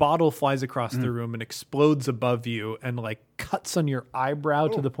a bottle flies across the room and explodes above you and like cuts on your eyebrow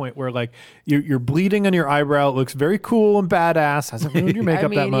to the point where like you're bleeding on your eyebrow. It looks very cool and badass. Hasn't ruined your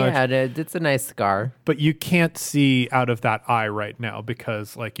makeup that much. Yeah, it's a nice scar. But you can't see out of that eye right now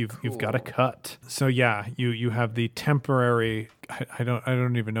because like you've got a cut. So yeah, you have the temporary, I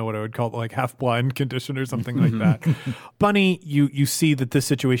don't even know what I would call it, like half blind condition or something like that. Bunny, you see that this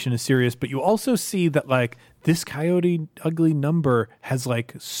situation is serious, but you also see that like this Coyote Ugly number has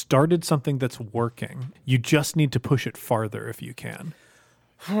like started something that's working. You just need to push it farther if you can.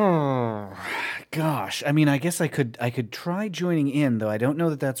 Gosh, I mean, I guess I could try joining in, though I don't know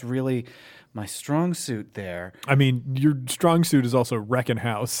that that's really my strong suit there. I mean, your strong suit is also wrecking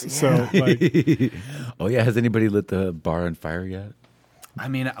house. So like Oh yeah, has anybody lit the bar on fire yet? I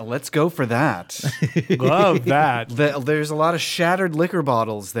mean, let's go for that. Love that. There's a lot of shattered liquor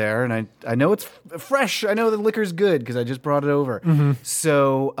bottles there, and I know it's fresh. I know the liquor's good because I just brought it over.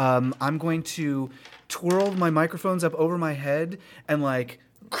 So I'm going to twirl my microphones up over my head and like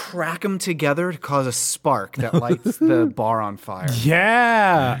crack them together to cause a spark that lights the bar on fire.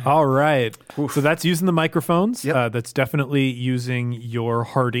 Yeah. All right. So that's using the microphones. Yep. That's definitely using your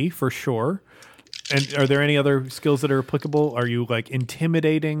hardy for sure. And are there any other skills that are applicable? Are you like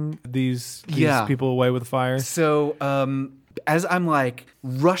intimidating these people away with fire? So as I'm like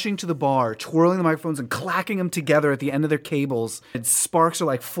rushing to the bar, twirling the microphones and clacking them together at the end of their cables, and sparks are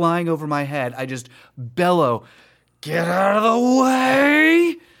like flying over my head, I just bellow, "Get out of the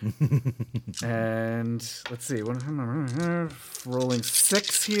way!" And let's see, rolling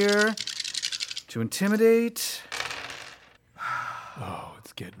 6 here to intimidate. Oh,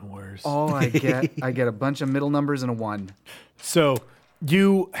 it's getting worse. All I get a bunch of middle numbers and a 1. So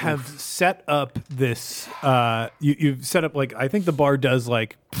you have set up this. You've set up like I think the bar does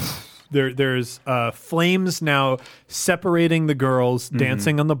like. There's flames now separating the girls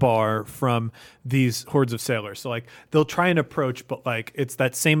dancing on the bar from these hordes of sailors. So like they'll try and approach, but like it's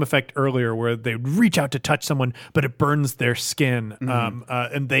that same effect earlier where they reach out to touch someone, but it burns their skin,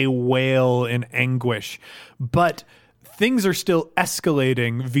 and they wail in anguish. But things are still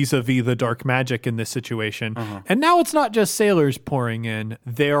escalating vis-a-vis the dark magic in this situation. And now it's not just sailors pouring in.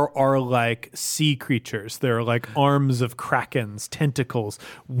 There are like sea creatures. There are like arms of krakens, tentacles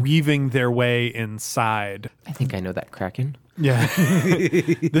weaving their way inside. I think I know that kraken. Yeah.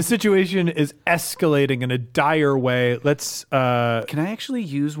 The situation is escalating in a dire way. Let's Can I actually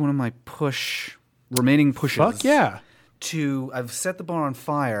use one of my remaining pushes? fuck yeah. I've set the bar on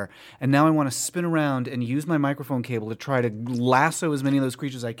fire, and now I want to spin around and use my microphone cable to try to lasso as many of those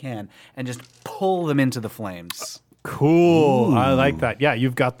creatures as I can and just pull them into the flames. Cool. I like that. Yeah,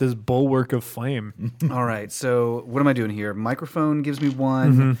 you've got this bulwark of flame. All right, so what am I doing here? Microphone gives me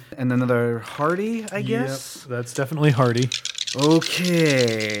 1, and another hardy, I guess? Yep, that's definitely hardy.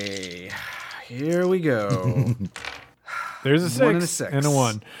 Okay, here we go. There's a 6 1 and a 6. and a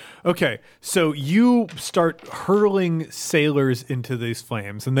 1. Okay, so you start hurling sailors into these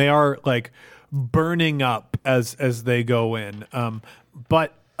flames, and they are like burning up as they go in.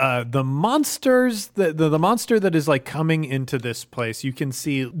 But the monsters, the monster that is like coming into this place, you can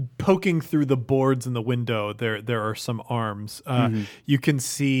see poking through the boards in the window. There are some arms. You can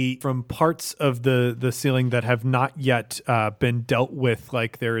see from parts of the ceiling that have not yet been dealt with.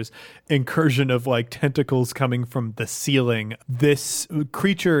 Like there is incursion of like tentacles coming from the ceiling. This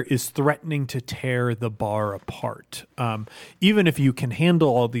creature is threatening to tear the bar apart. Even if you can handle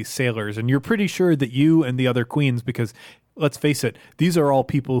all these sailors, and you're pretty sure that you and the other queens, because let's face it, these are all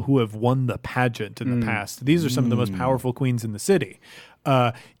people who have won the pageant in the past. These are some of the most powerful queens in the city.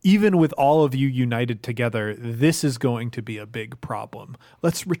 Even with all of you united together, this is going to be a big problem.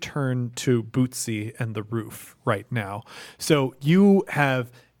 Let's return to Bootsy and the roof right now. So you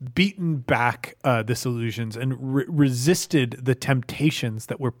have beaten back this illusions and resisted the temptations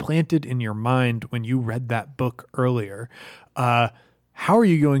that were planted in your mind when you read that book earlier. How are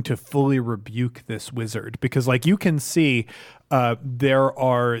you going to fully rebuke this wizard? Because like you can see there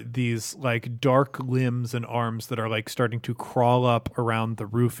are these like dark limbs and arms that are like starting to crawl up around the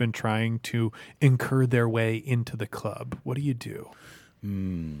roof and trying to incur their way into the club. What do you do?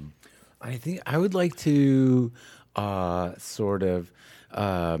 I think I would like to sort of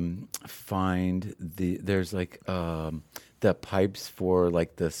find there's like the pipes for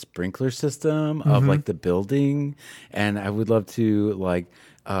like the sprinkler system of like the building, and I would love to like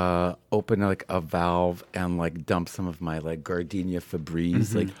open like a valve and like dump some of my like Gardenia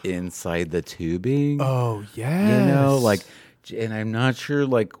Febreze like inside the tubing. Oh yeah, you know, like, and I'm not sure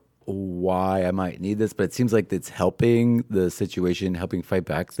like why I might need this, but it seems like it's helping the situation, helping fight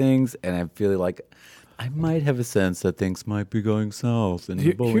back things, and I feel like I might have a sense that things might be going south in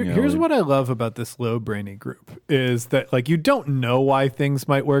the bowling alley. Here's what I love about this low brainy group is that like you don't know why things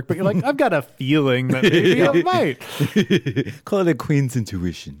might work, but you're like, I've got a feeling that maybe it might. Call it a queen's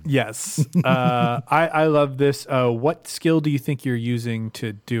intuition. Yes. I love this. What skill do you think you're using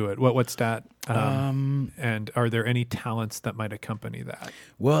to do it? What stat? And are there any talents that might accompany that?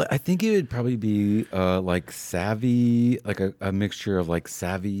 Well, I think it would probably be like savvy, like a mixture of like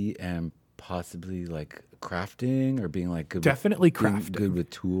savvy and possibly like crafting or being like good definitely with, crafting, good with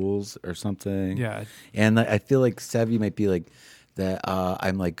tools or something. Yeah, and I feel like savvy might be like that.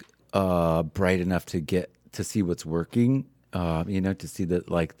 I'm like bright enough to get to see what's working. You know, to see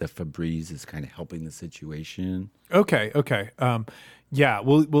that like the Febreze is kind of helping the situation. Okay. Yeah,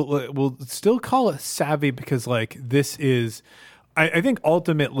 we'll still call it savvy because like this is I think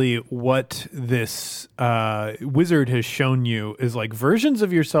ultimately what this wizard has shown you is like versions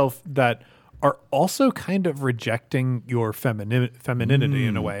of yourself that are also kind of rejecting your femininity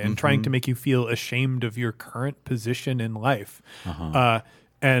in a way and trying to make you feel ashamed of your current position in life.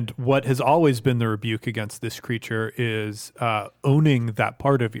 And what has always been the rebuke against this creature is owning that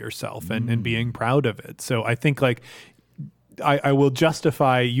part of yourself and being proud of it. So I think like I will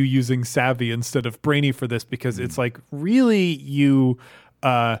justify you using savvy instead of brainy for this because it's like really you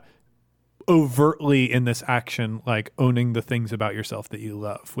overtly in this action, like owning the things about yourself that you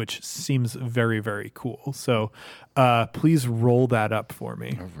love, which seems very, very cool. So please roll that up for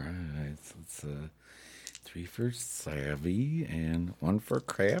me. All right. So it's 3 for savvy and 1 for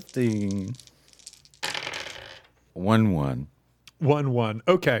crafting. 1-1. 1-1.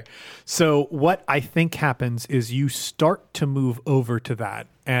 Okay. So what I think happens is you start to move over to that,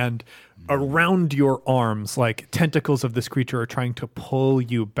 and around your arms, like tentacles of this creature are trying to pull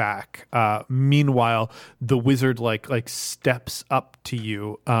you back. Meanwhile, the wizard like steps up to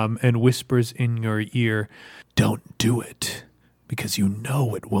you and whispers in your ear, "Don't do it, because you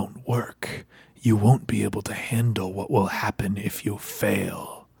know it won't work. You won't be able to handle what will happen if you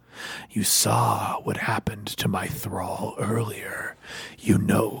fail. You saw what happened to my thrall earlier. You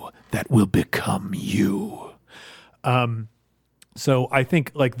know that will become you." So I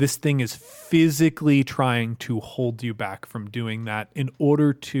think like this thing is physically trying to hold you back from doing that. In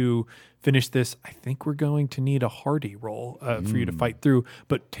order to finish this, I think we're going to need a hardy roll for you to fight through,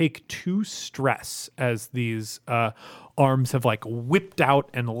 but take 2 stress as these arms have like whipped out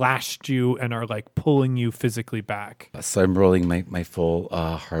and lashed you and are like pulling you physically back. So I'm rolling my full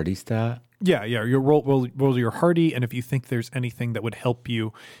hardy stat. Yeah. You roll your hardy, and if you think there's anything that would help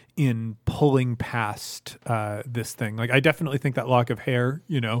you in pulling past this thing, like I definitely think that lock of hair,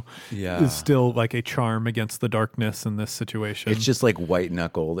 is still like a charm against the darkness in this situation. It's just like white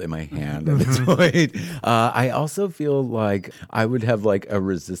knuckled in my hand at this point. I also feel like I would have like a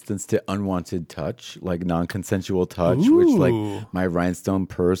resistance to unwanted touch, like non-consensual touch, which like my rhinestone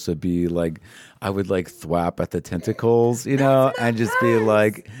purse would be like, I would like thwap at the tentacles, and just be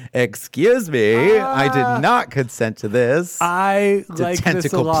like, "Excuse me, I did not consent to this." I it's like a tentacle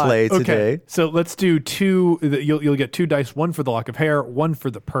this a lot. play today. Okay, so let's do 2. You'll get 2 dice, 1 for the lock of hair, 1 for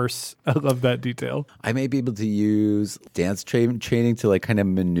the purse. I love that detail. I may be able to use dance training to like kind of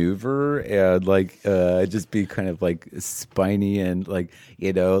maneuver and like just be kind of like spiny and like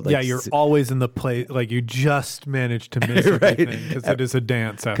like you're always in the play. Like you just managed to miss everything because it is a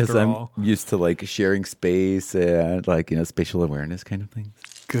dance after all. I'm used to like sharing space and like spatial awareness kind of things.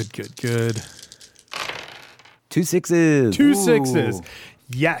 Good. 2 6s. 2 6s.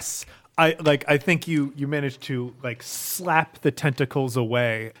 Yes. I think you managed to like slap the tentacles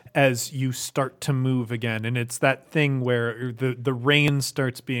away as you start to move again, and it's that thing where the rain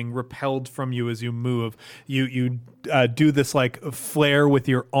starts being repelled from you as you move. You do this like flare with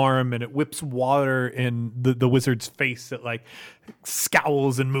your arm, and it whips water in the wizard's face that like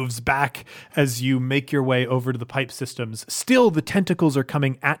scowls and moves back as you make your way over to the pipe systems. Still, the tentacles are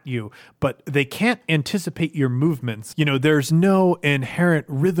coming at you, but they can't anticipate your movements. There's no inherent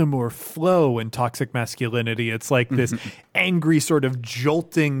rhythm or flow in toxic masculinity. It's like this angry sort of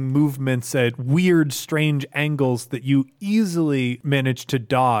jolting movements at weird, strange angles that you easily manage to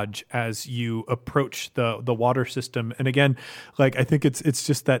dodge as you approach the water system. And again, like I think it's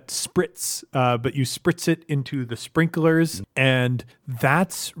just that spritz, but you spritz it into the sprinklers, and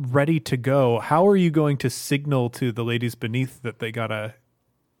that's ready to go. How are you going to signal to the ladies beneath that they gotta?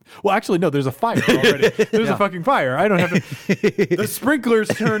 Well, actually, no, there's a fire already. There's a fucking fire. I don't have to. The sprinklers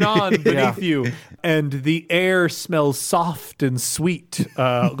turn on beneath you, and the air smells soft and sweet,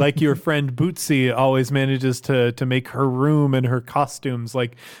 like your friend Bootsy always manages to make her room and her costumes,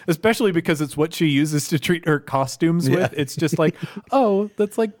 like, especially because it's what she uses to treat her costumes with. It's just like, oh,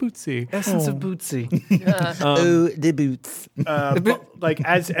 that's like Bootsy. Essence of Bootsy. The boots. But, like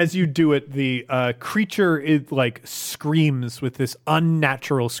as you do it, the creature like screams with this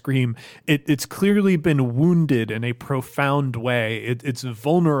unnatural scream. It's clearly been wounded in a profound way. It's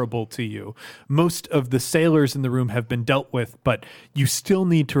vulnerable to you. Most of the sailors in the room have been dealt with, but you still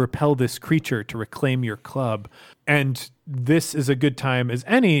need to repel this creature to reclaim your club. And this is a good time as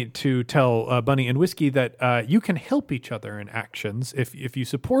any to tell Bunny and Whiskey that you can help each other in actions. If you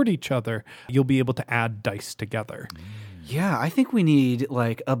support each other, you'll be able to add dice together. Yeah, I think we need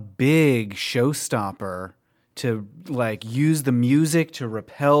like a big showstopper to like use the music to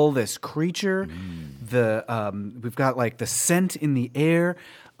repel this creature. We've got like the scent in the air,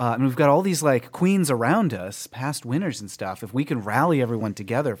 and we've got all these like queens around us, past winners and stuff. If we can rally everyone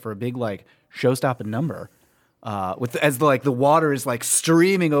together for a big like show-stopping number, as the water is like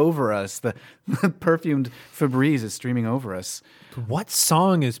streaming over us, the perfumed Febreze is streaming over us. What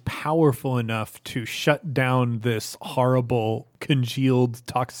song is powerful enough to shut down this horrible, congealed,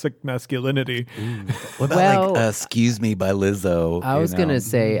 toxic masculinity? What about "Excuse Me" by Lizzo? I was gonna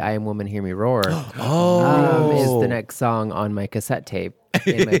say "I Am Woman, Hear Me Roar." Is the next song on my cassette tape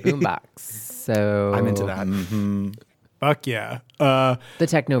in my boombox. So I'm into that. Fuck yeah. The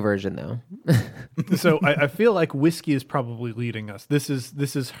techno version, though. So I feel like Whiskey is probably leading us. This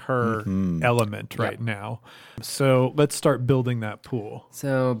is her element right now. So let's start building that pool.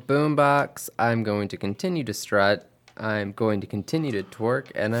 So boombox, I'm going to continue to strut. I'm going to continue to twerk,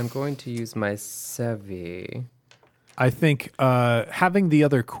 and I'm going to use my Sevi. I think having the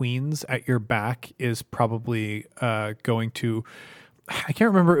other queens at your back is probably going to. I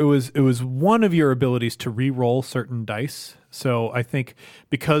can't remember. It was one of your abilities to re-roll certain dice. So I think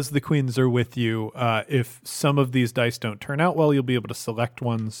because the queens are with you, if some of these dice don't turn out well, you'll be able to select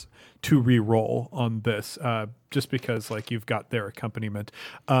ones to re-roll on this, just because like you've got their accompaniment.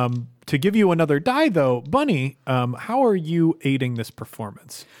 To give you another die, though, Bunny, how are you aiding this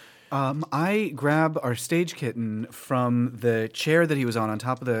performance? I grab our stage kitten from the chair that he was on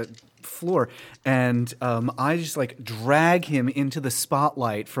top of the floor, and I just like drag him into the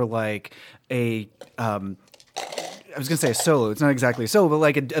spotlight for like a I was gonna say a solo. It's not exactly a solo, but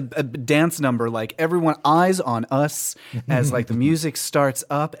like a dance number. Like everyone eyes on us as like the music starts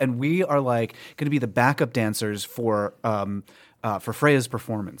up, and we are like going to be the backup dancers for Freya's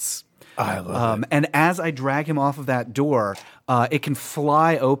performance. I love it. And as I drag him off of that door, it can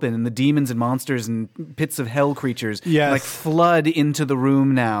fly open, and the demons and monsters and pits of hell creatures like flood into the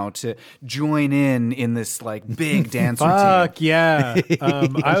room now to join in this like big dance routine. Fuck yeah!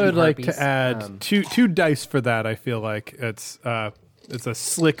 I would like to add two dice for that. I feel like it's a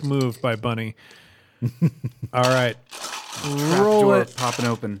slick move by Bunny. All right, roll door it. popping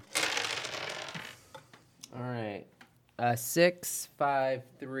open. All right. 6, 5,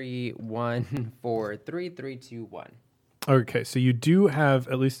 3, 1, 4, 3, 3, 2, 1. Okay, so you do have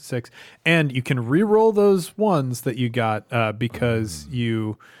at least 6, and you can re-roll those ones that you got because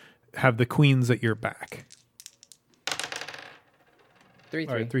you have the queens at your back. 3, 3.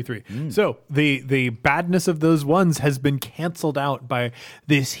 All right, 3, 3. So the badness of those ones has been canceled out by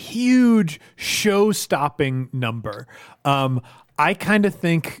this huge show-stopping number. I kind of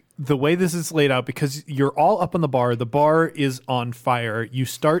think the way this is laid out, because you're all up on the bar is on fire. You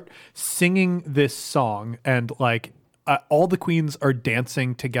start singing this song, and like all the queens are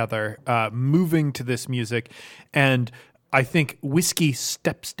dancing together, moving to this music, and I think Whiskey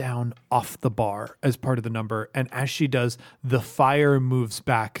steps down off the bar as part of the number, and as she does, the fire moves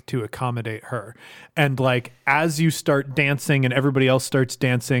back to accommodate her. And like as you start dancing and everybody else starts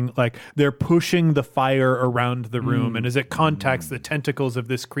dancing, like they're pushing the fire around the room, and as it contacts the tentacles of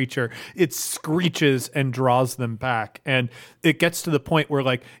this creature, it screeches and draws them back. And it gets to the point where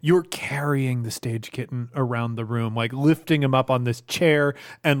like you're carrying the stage kitten around the room, like lifting him up on this chair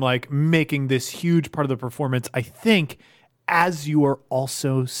and like making this huge part of the performance. I think as you are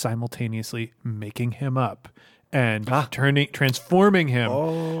also simultaneously making him up and transforming him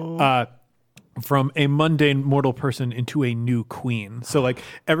from a mundane mortal person into a new queen. So like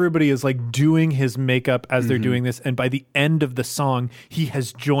everybody is like doing his makeup as they're doing this, and by the end of the song, he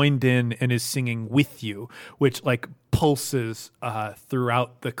has joined in and is singing with you, which like pulses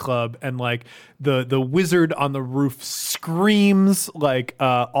throughout the club, and like the wizard on the roof screams, like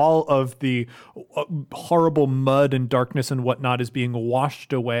all of the horrible mud and darkness and whatnot is being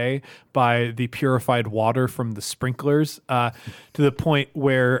washed away by the purified water from the sprinklers, to the point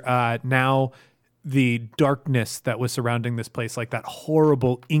where now the darkness that was surrounding this place, like that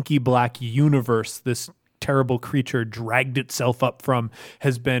horrible inky black universe this terrible creature dragged itself up from,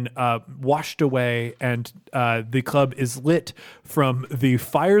 has been washed away, and the club is lit from the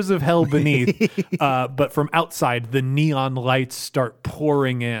fires of hell beneath, but from outside the neon lights start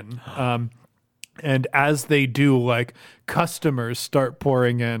pouring in, and as they do, like customers start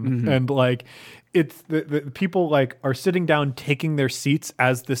pouring in, and like it's the people like are sitting down taking their seats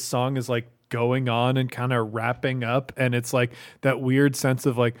as this song is like going on and kind of wrapping up, and it's like that weird sense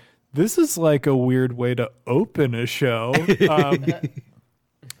of like, this is like a weird way to open a show.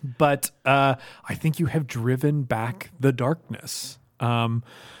 But I think you have driven back the darkness. I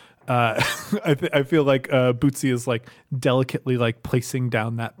feel like Bootsy is like delicately like placing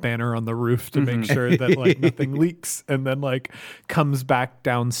down that banner on the roof to make sure that like nothing leaks, and then like comes back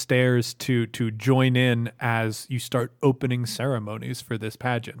downstairs to join in as you start opening ceremonies for this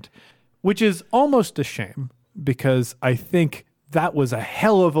pageant, which is almost a shame, because I think that was a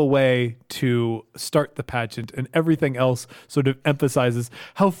hell of a way to start the pageant, and everything else sort of emphasizes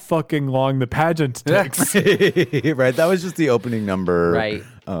how fucking long the pageant takes. Right, that was just the opening number. Right.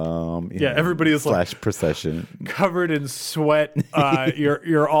 Everybody is slash procession. covered in sweat.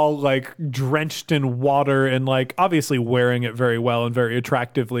 You're all like drenched in water and like obviously wearing it very well and very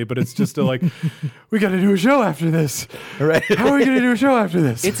attractively, but it's just like, we got to do a show after this. Right. How are we going to do a show after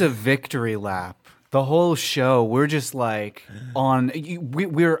this? It's a victory lap. The whole show, we're just like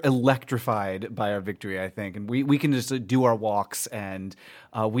we're electrified by our victory, I think. And we can just do our walks, and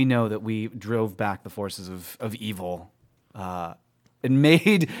we know that we drove back the forces of evil and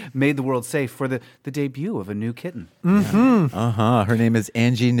made the world safe for the debut of a new kitten. Mm-hmm. Her name is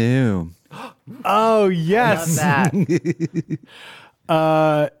Angie New. Oh, yes. Love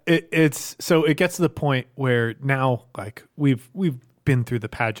that. It gets to the point where now, like, we've been through the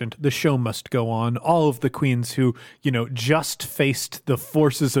pageant. The show must go on. All of the queens who, just faced the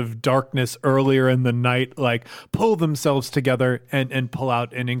forces of darkness earlier in the night, like, pull themselves together and pull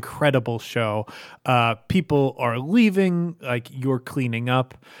out an incredible show. People are leaving, like, you're cleaning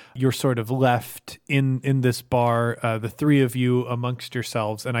up. You're sort of left in this bar, the three of you amongst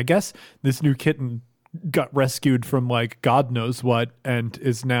yourselves. And I guess this new kitten got rescued from, like, God knows what, and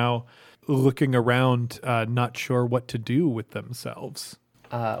is now looking around, not sure what to do with themselves.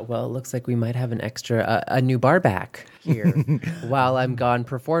 Well, it looks like we might have an extra, a new bar back here while I'm gone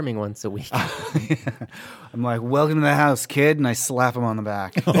performing once a week. I'm like, welcome to the house, kid, and I slap him on the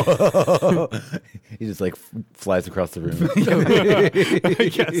back. He just like flies across the room.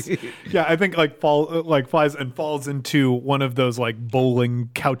 Yes. Yeah, I think flies and falls into one of those like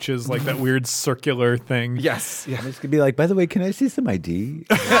bowling couches, like that weird circular thing. Yes. Yeah. I'm just gonna be like, by the way, can I see some ID?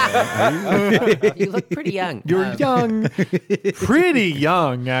 You look pretty young. You're young, pretty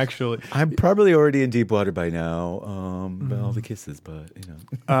young, actually. I'm probably already in deep water by now. By all the kisses, but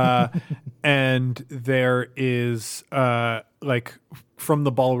And there is like from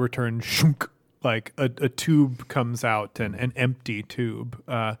the ball return, shunk, like a tube comes out, and an empty tube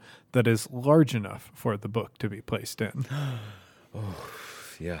that is large enough for the book to be placed in.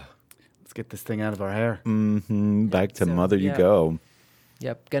 Yeah. Let's get this thing out of our hair. Back to So, mother you yeah. go.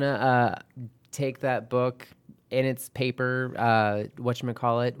 Yep, gonna take that book in its paper,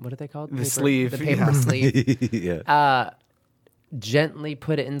 whatchamacallit, what are they called? The sleeve, The paper yeah. sleeve. Yeah. Gently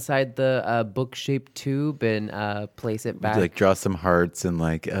put it inside the book-shaped tube and place it back. Like draw some hearts and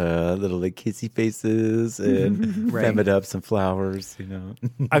like little like kissy faces and Right. fem it up, some flowers,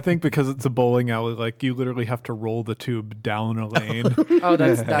 I think because it's a bowling alley, like you literally have to roll the tube down a lane. Oh,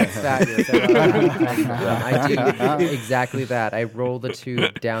 that's fabulous. I love that. I do exactly that. I roll the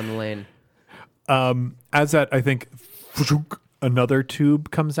tube down the lane. As that, I think another tube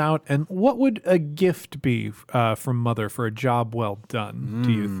comes out. And what would a gift be from Mother for a job well done,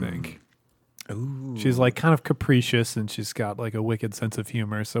 do you think? Ooh. She's like kind of capricious, and she's got like a wicked sense of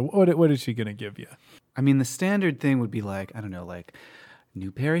humor. So what is she going to give you? I mean, the standard thing would be like, I don't know, like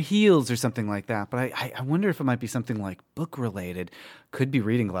new pair of heels or something like that. But I wonder if it might be something like book related. Could be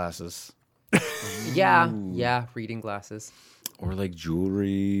reading glasses. Yeah, reading glasses. Or like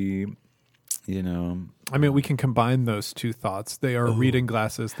jewelry, I mean, we can combine those two thoughts. They are reading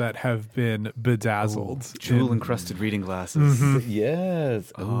glasses that have been bedazzled. Jewel encrusted reading glasses.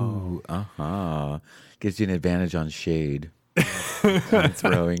 Yes. Oh, gives you an advantage on shade. On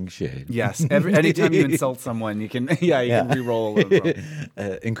throwing shade. Yes. Anytime you insult someone, you can can re-roll a little.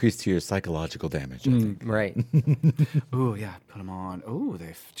 Increase to your psychological damage. I think. Right. Ooh, yeah, put them on. Ooh,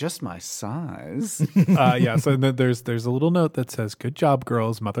 they're just my size. So then there's a little note that says, "Good job,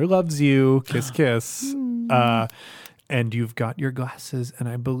 girls. Mother loves you. Kiss, kiss." And you've got your glasses, and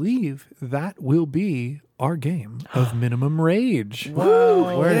I believe that will be our game of minimum rage.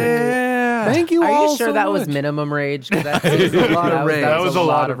 Whoa. Yeah. Thank you Are all you sure so that much. was minimum rage? 'Cause that was a lot of rage. That was a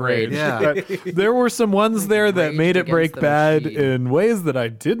lot of rage. Yeah. There were some ones there that Rage made it against break the bad machine. in ways that I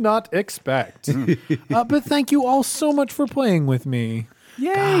did not expect. But thank you all so much for playing with me.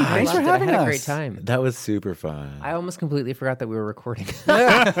 Yay! I Thanks for loved it. having I had us. a great time. That was super fun. I almost completely forgot that we were recording.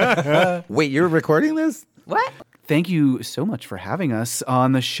 Wait, you're recording this? What? Thank you so much for having us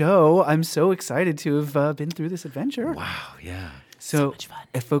on the show. I'm so excited to have been through this adventure. Wow, yeah. So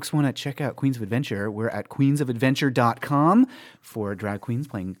if folks want to check out Queens of Adventure, we're at queensofadventure.com for drag queens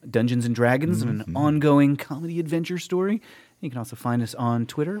playing Dungeons and Dragons and an ongoing comedy adventure story. You can also find us on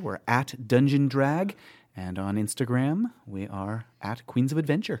Twitter. We're at Dungeon Drag. And on Instagram, we are at Queens of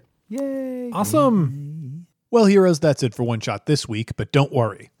Adventure. Yay! Awesome. Well, heroes, that's it for One Shot this week, but don't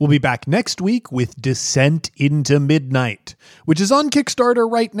worry. We'll be back next week with Descent into Midnight, which is on Kickstarter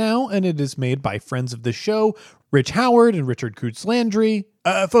right now, and it is made by friends of the show, Rich Howard and Richard Coots Landry.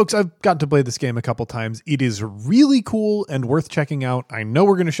 Folks, I've gotten to play this game a couple times. It is really cool and worth checking out. I know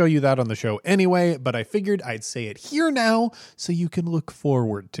we're going to show you that on the show anyway, but I figured I'd say it here now so you can look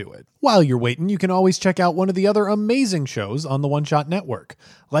forward to it. While you're waiting, you can always check out one of the other amazing shows on the One Shot Network,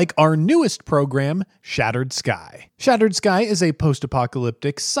 like our newest program, Shattered Sky. Shattered Sky is a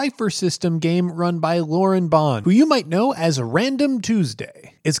post-apocalyptic cipher system game run by Lauren Bond, who you might know as Random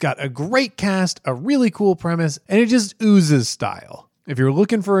Tuesday. It's got a great cast, a really cool premise, and it just oozes style. If you're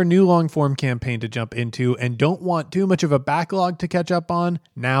looking for a new long-form campaign to jump into and don't want too much of a backlog to catch up on,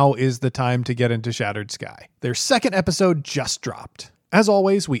 now is the time to get into Shattered Sky. Their second episode just dropped. As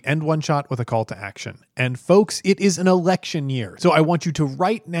always, we end One Shot with a call to action. And folks, it is an election year, so I want you to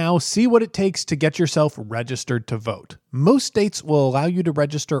right now see what it takes to get yourself registered to vote. Most states will allow you to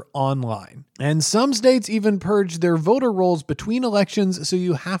register online, and some states even purge their voter rolls between elections, so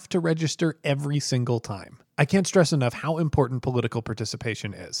you have to register every single time. I can't stress enough how important political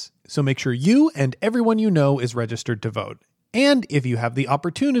participation is. So make sure you and everyone you know is registered to vote. And if you have the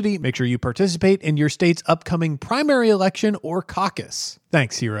opportunity, make sure you participate in your state's upcoming primary election or caucus.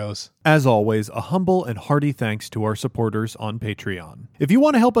 Thanks, heroes. As always, a humble and hearty thanks to our supporters on Patreon. If you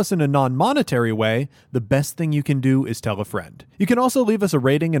want to help us in a non-monetary way, the best thing you can do is tell a friend. You can also leave us a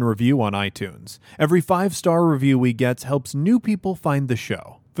rating and review on iTunes. Every 5-star review we get helps new people find the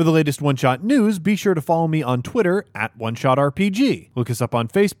show. For the latest One Shot news, be sure to follow me on Twitter at OneShotRPG. Look us up on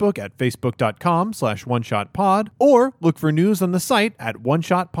Facebook at facebook.com/OneShotPod, or look for news on the site at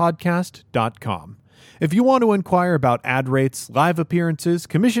OneShotPodcast.com. If you want to inquire about ad rates, live appearances,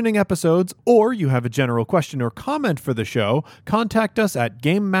 commissioning episodes, or you have a general question or comment for the show, contact us at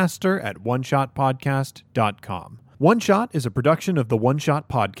GameMaster@OneShotPodcast.com. One Shot is a production of the One Shot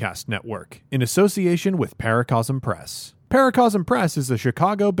Podcast Network, in association with Paracosm Press. Paracosm Press is a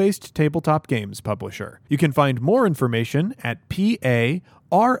Chicago-based tabletop games publisher. You can find more information at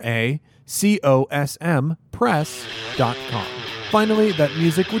paracosmpress.com. Finally, that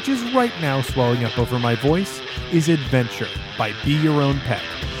music, which is right now swelling up over my voice, is Adventure by Be Your Own Pet,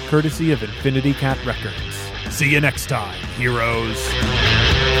 courtesy of Infinity Cat Records. See you next time, heroes.